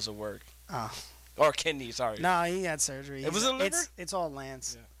liver was a work. Oh. Or kidney, sorry. No, he had surgery. It was a liver? It's all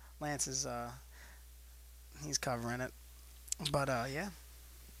Lance. Yeah. Lance is he's covering it. But yeah,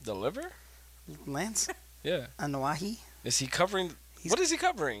 The liver? Lance Yeah. Anoa'i. Is he covering? What is he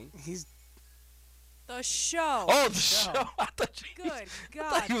covering? He's The show. Oh, the show. I thought Good I God.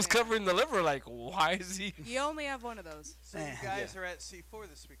 thought he was man. covering the liver. Like, why is he? You only have one of those. So you guys are at C4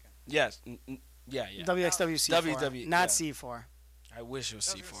 this weekend. Yes. Yeah. WXWC4, WW, not yeah. C4. I wish it was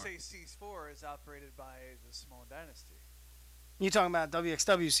I was C4. going to say C4 is operated by the Samoan Dynasty. You talking about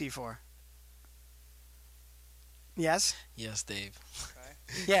WXWC4? Yes. Yes, Dave.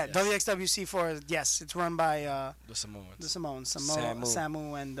 Okay. Yeah, WXWC4. Yes, it's run by The Samoans. the Samoans. Samu.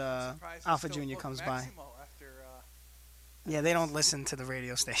 Samu and Surprised Alpha we still Junior book comes by. Maximo after, Yeah, they don't listen to the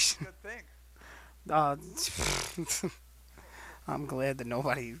radio station. good thing. I'm glad that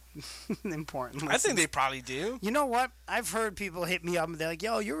nobody important I think they probably do. You know what? I've heard people hit me up and they're like,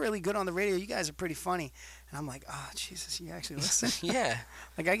 yo, you're really good on the radio. You guys are pretty funny. And I'm like, oh, Jesus, you actually listen? Yeah.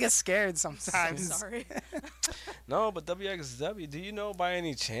 Like, I get scared sometimes. Sorry. No, but WXW, do you know by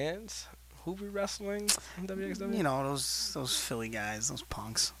any chance who be wrestling in WXW? You know, those Philly guys, those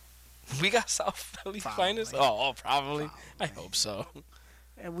punks. We got South Philly finest? Oh, probably. I hope so.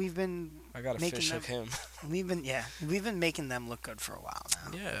 we've been. I gotta making fish them, hook him. We've been making them look good for a while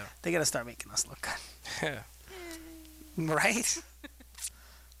now. Yeah. They gotta start making us look good. Yeah. Right.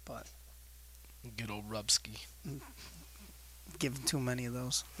 But. Good old Rubsky. Give him too many of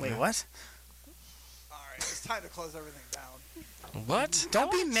those. Wait, Yeah. what? All right, it's time to close everything down. What?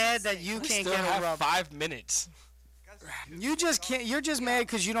 Don't be mad that you We can't still get a have rub. 5 minutes. You just can't. You're just mad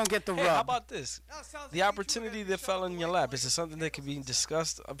because you don't get the Hey, rub. how about this? The opportunity that fell in your lap, is it something that can be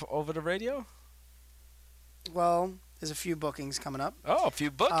discussed over the radio? Well, there's a few bookings coming up. Oh, a few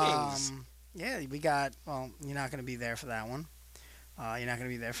bookings. Yeah, we got. Well, you're not going to be there for that one. You're not going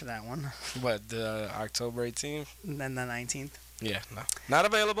to be there for that one. What, the October 18th? And then the 19th. Yeah, no. Not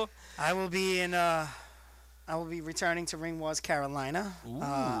available. I will be in. I will be returning to Ring Wars, Carolina.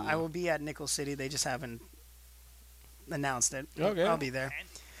 I will be at Nickel City. They just haven't announced it. Okay. I'll be there.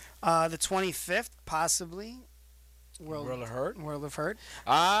 The 25th, possibly. World of Hurt? World of Hurt.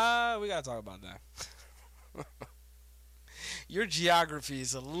 We got to talk about that. Your geography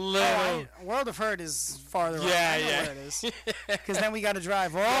is a little... World of Hurt is farther up. Yeah, I know yeah. where it is. Because then we got to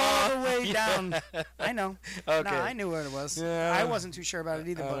drive all the way down. I know. Okay. No, I knew where it was. Yeah. I wasn't too sure about it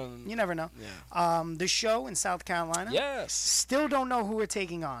either, but you never know. Yeah. The show in South Carolina. Yes. Still don't know who we're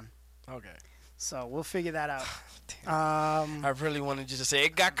taking on. Okay. So we'll figure that out. I really wanted you to say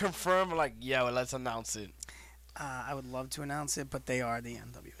it got confirmed. Like, yeah, well, let's announce it. I would love to announce it, but they are the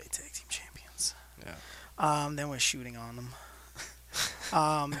NWA Tag Team Champions. Yeah. Then we're shooting on them.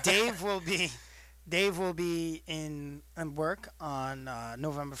 Dave will be in work on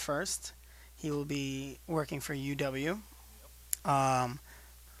November 1st. He will be working for UW.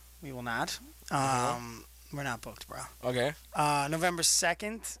 We will not. We're not booked, bro. Okay. November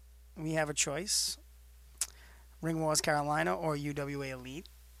 2nd, we have a choice. Ring Wars Carolina or UWA Elite.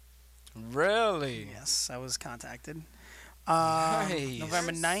 Really? Yes, I was contacted. Nice.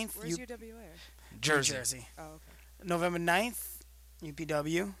 November 9th. Where's UWA? Jersey. Oh, okay. November 9th,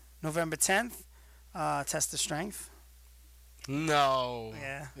 UPW. November 10th, Test of Strength. No.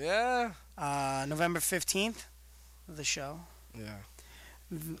 Yeah. Yeah. November 15th, the show. Yeah.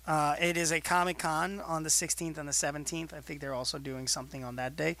 It is a Comic-Con on the 16th and the 17th. I think they're also doing something on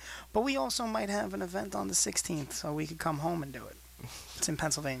that day. But we also might have an event on the 16th, so we could come home and do it. It's in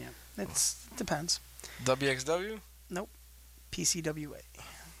Pennsylvania. It depends. WXW? Nope. PCWA.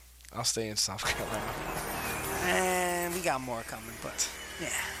 I'll stay in South Carolina. And we got more coming, but yeah,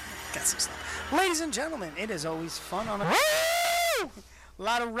 got some stuff. Ladies and gentlemen, it is always fun on a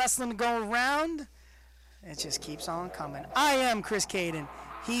lot of wrestling to go around. It just keeps on coming. I am Chris Caden.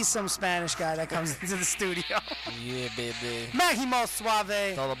 He's some Spanish guy that comes into the studio. Yeah, baby. Máximo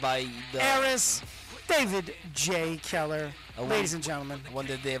Suave. All about Eris. David J. Keller. Ladies and gentlemen. I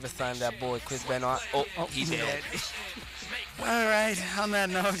wonder if they ever signed that boy, Chris Benoit. Oh, he did. All right. On that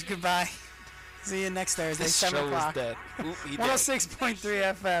note, goodbye. See you next Thursday, This 7 show is o'clock. dead. Oop, he dead.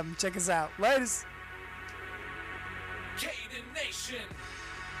 106.3 FM. Check us out. Ladies. Caden Nation.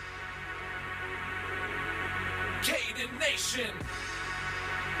 Caden Nation.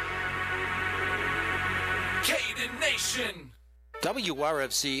 Caden Nation.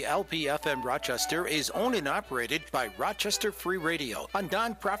 WRFC LPFM Rochester is owned and operated by Rochester Free Radio, a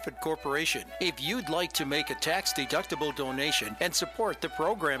nonprofit corporation. If you'd like to make a tax-deductible donation and support the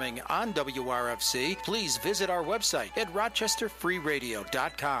programming on WRFC, please visit our website at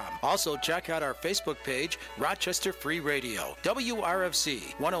rochesterfreeradio.com. Also, check out our Facebook page, Rochester Free Radio,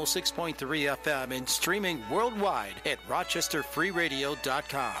 WRFC 106.3 FM, and streaming worldwide at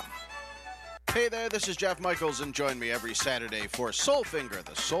rochesterfreeradio.com. Hey there, this is Jeff Michaels, and join me every Saturday for Soul Finger,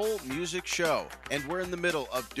 the Soul Music Show. And we're in the middle of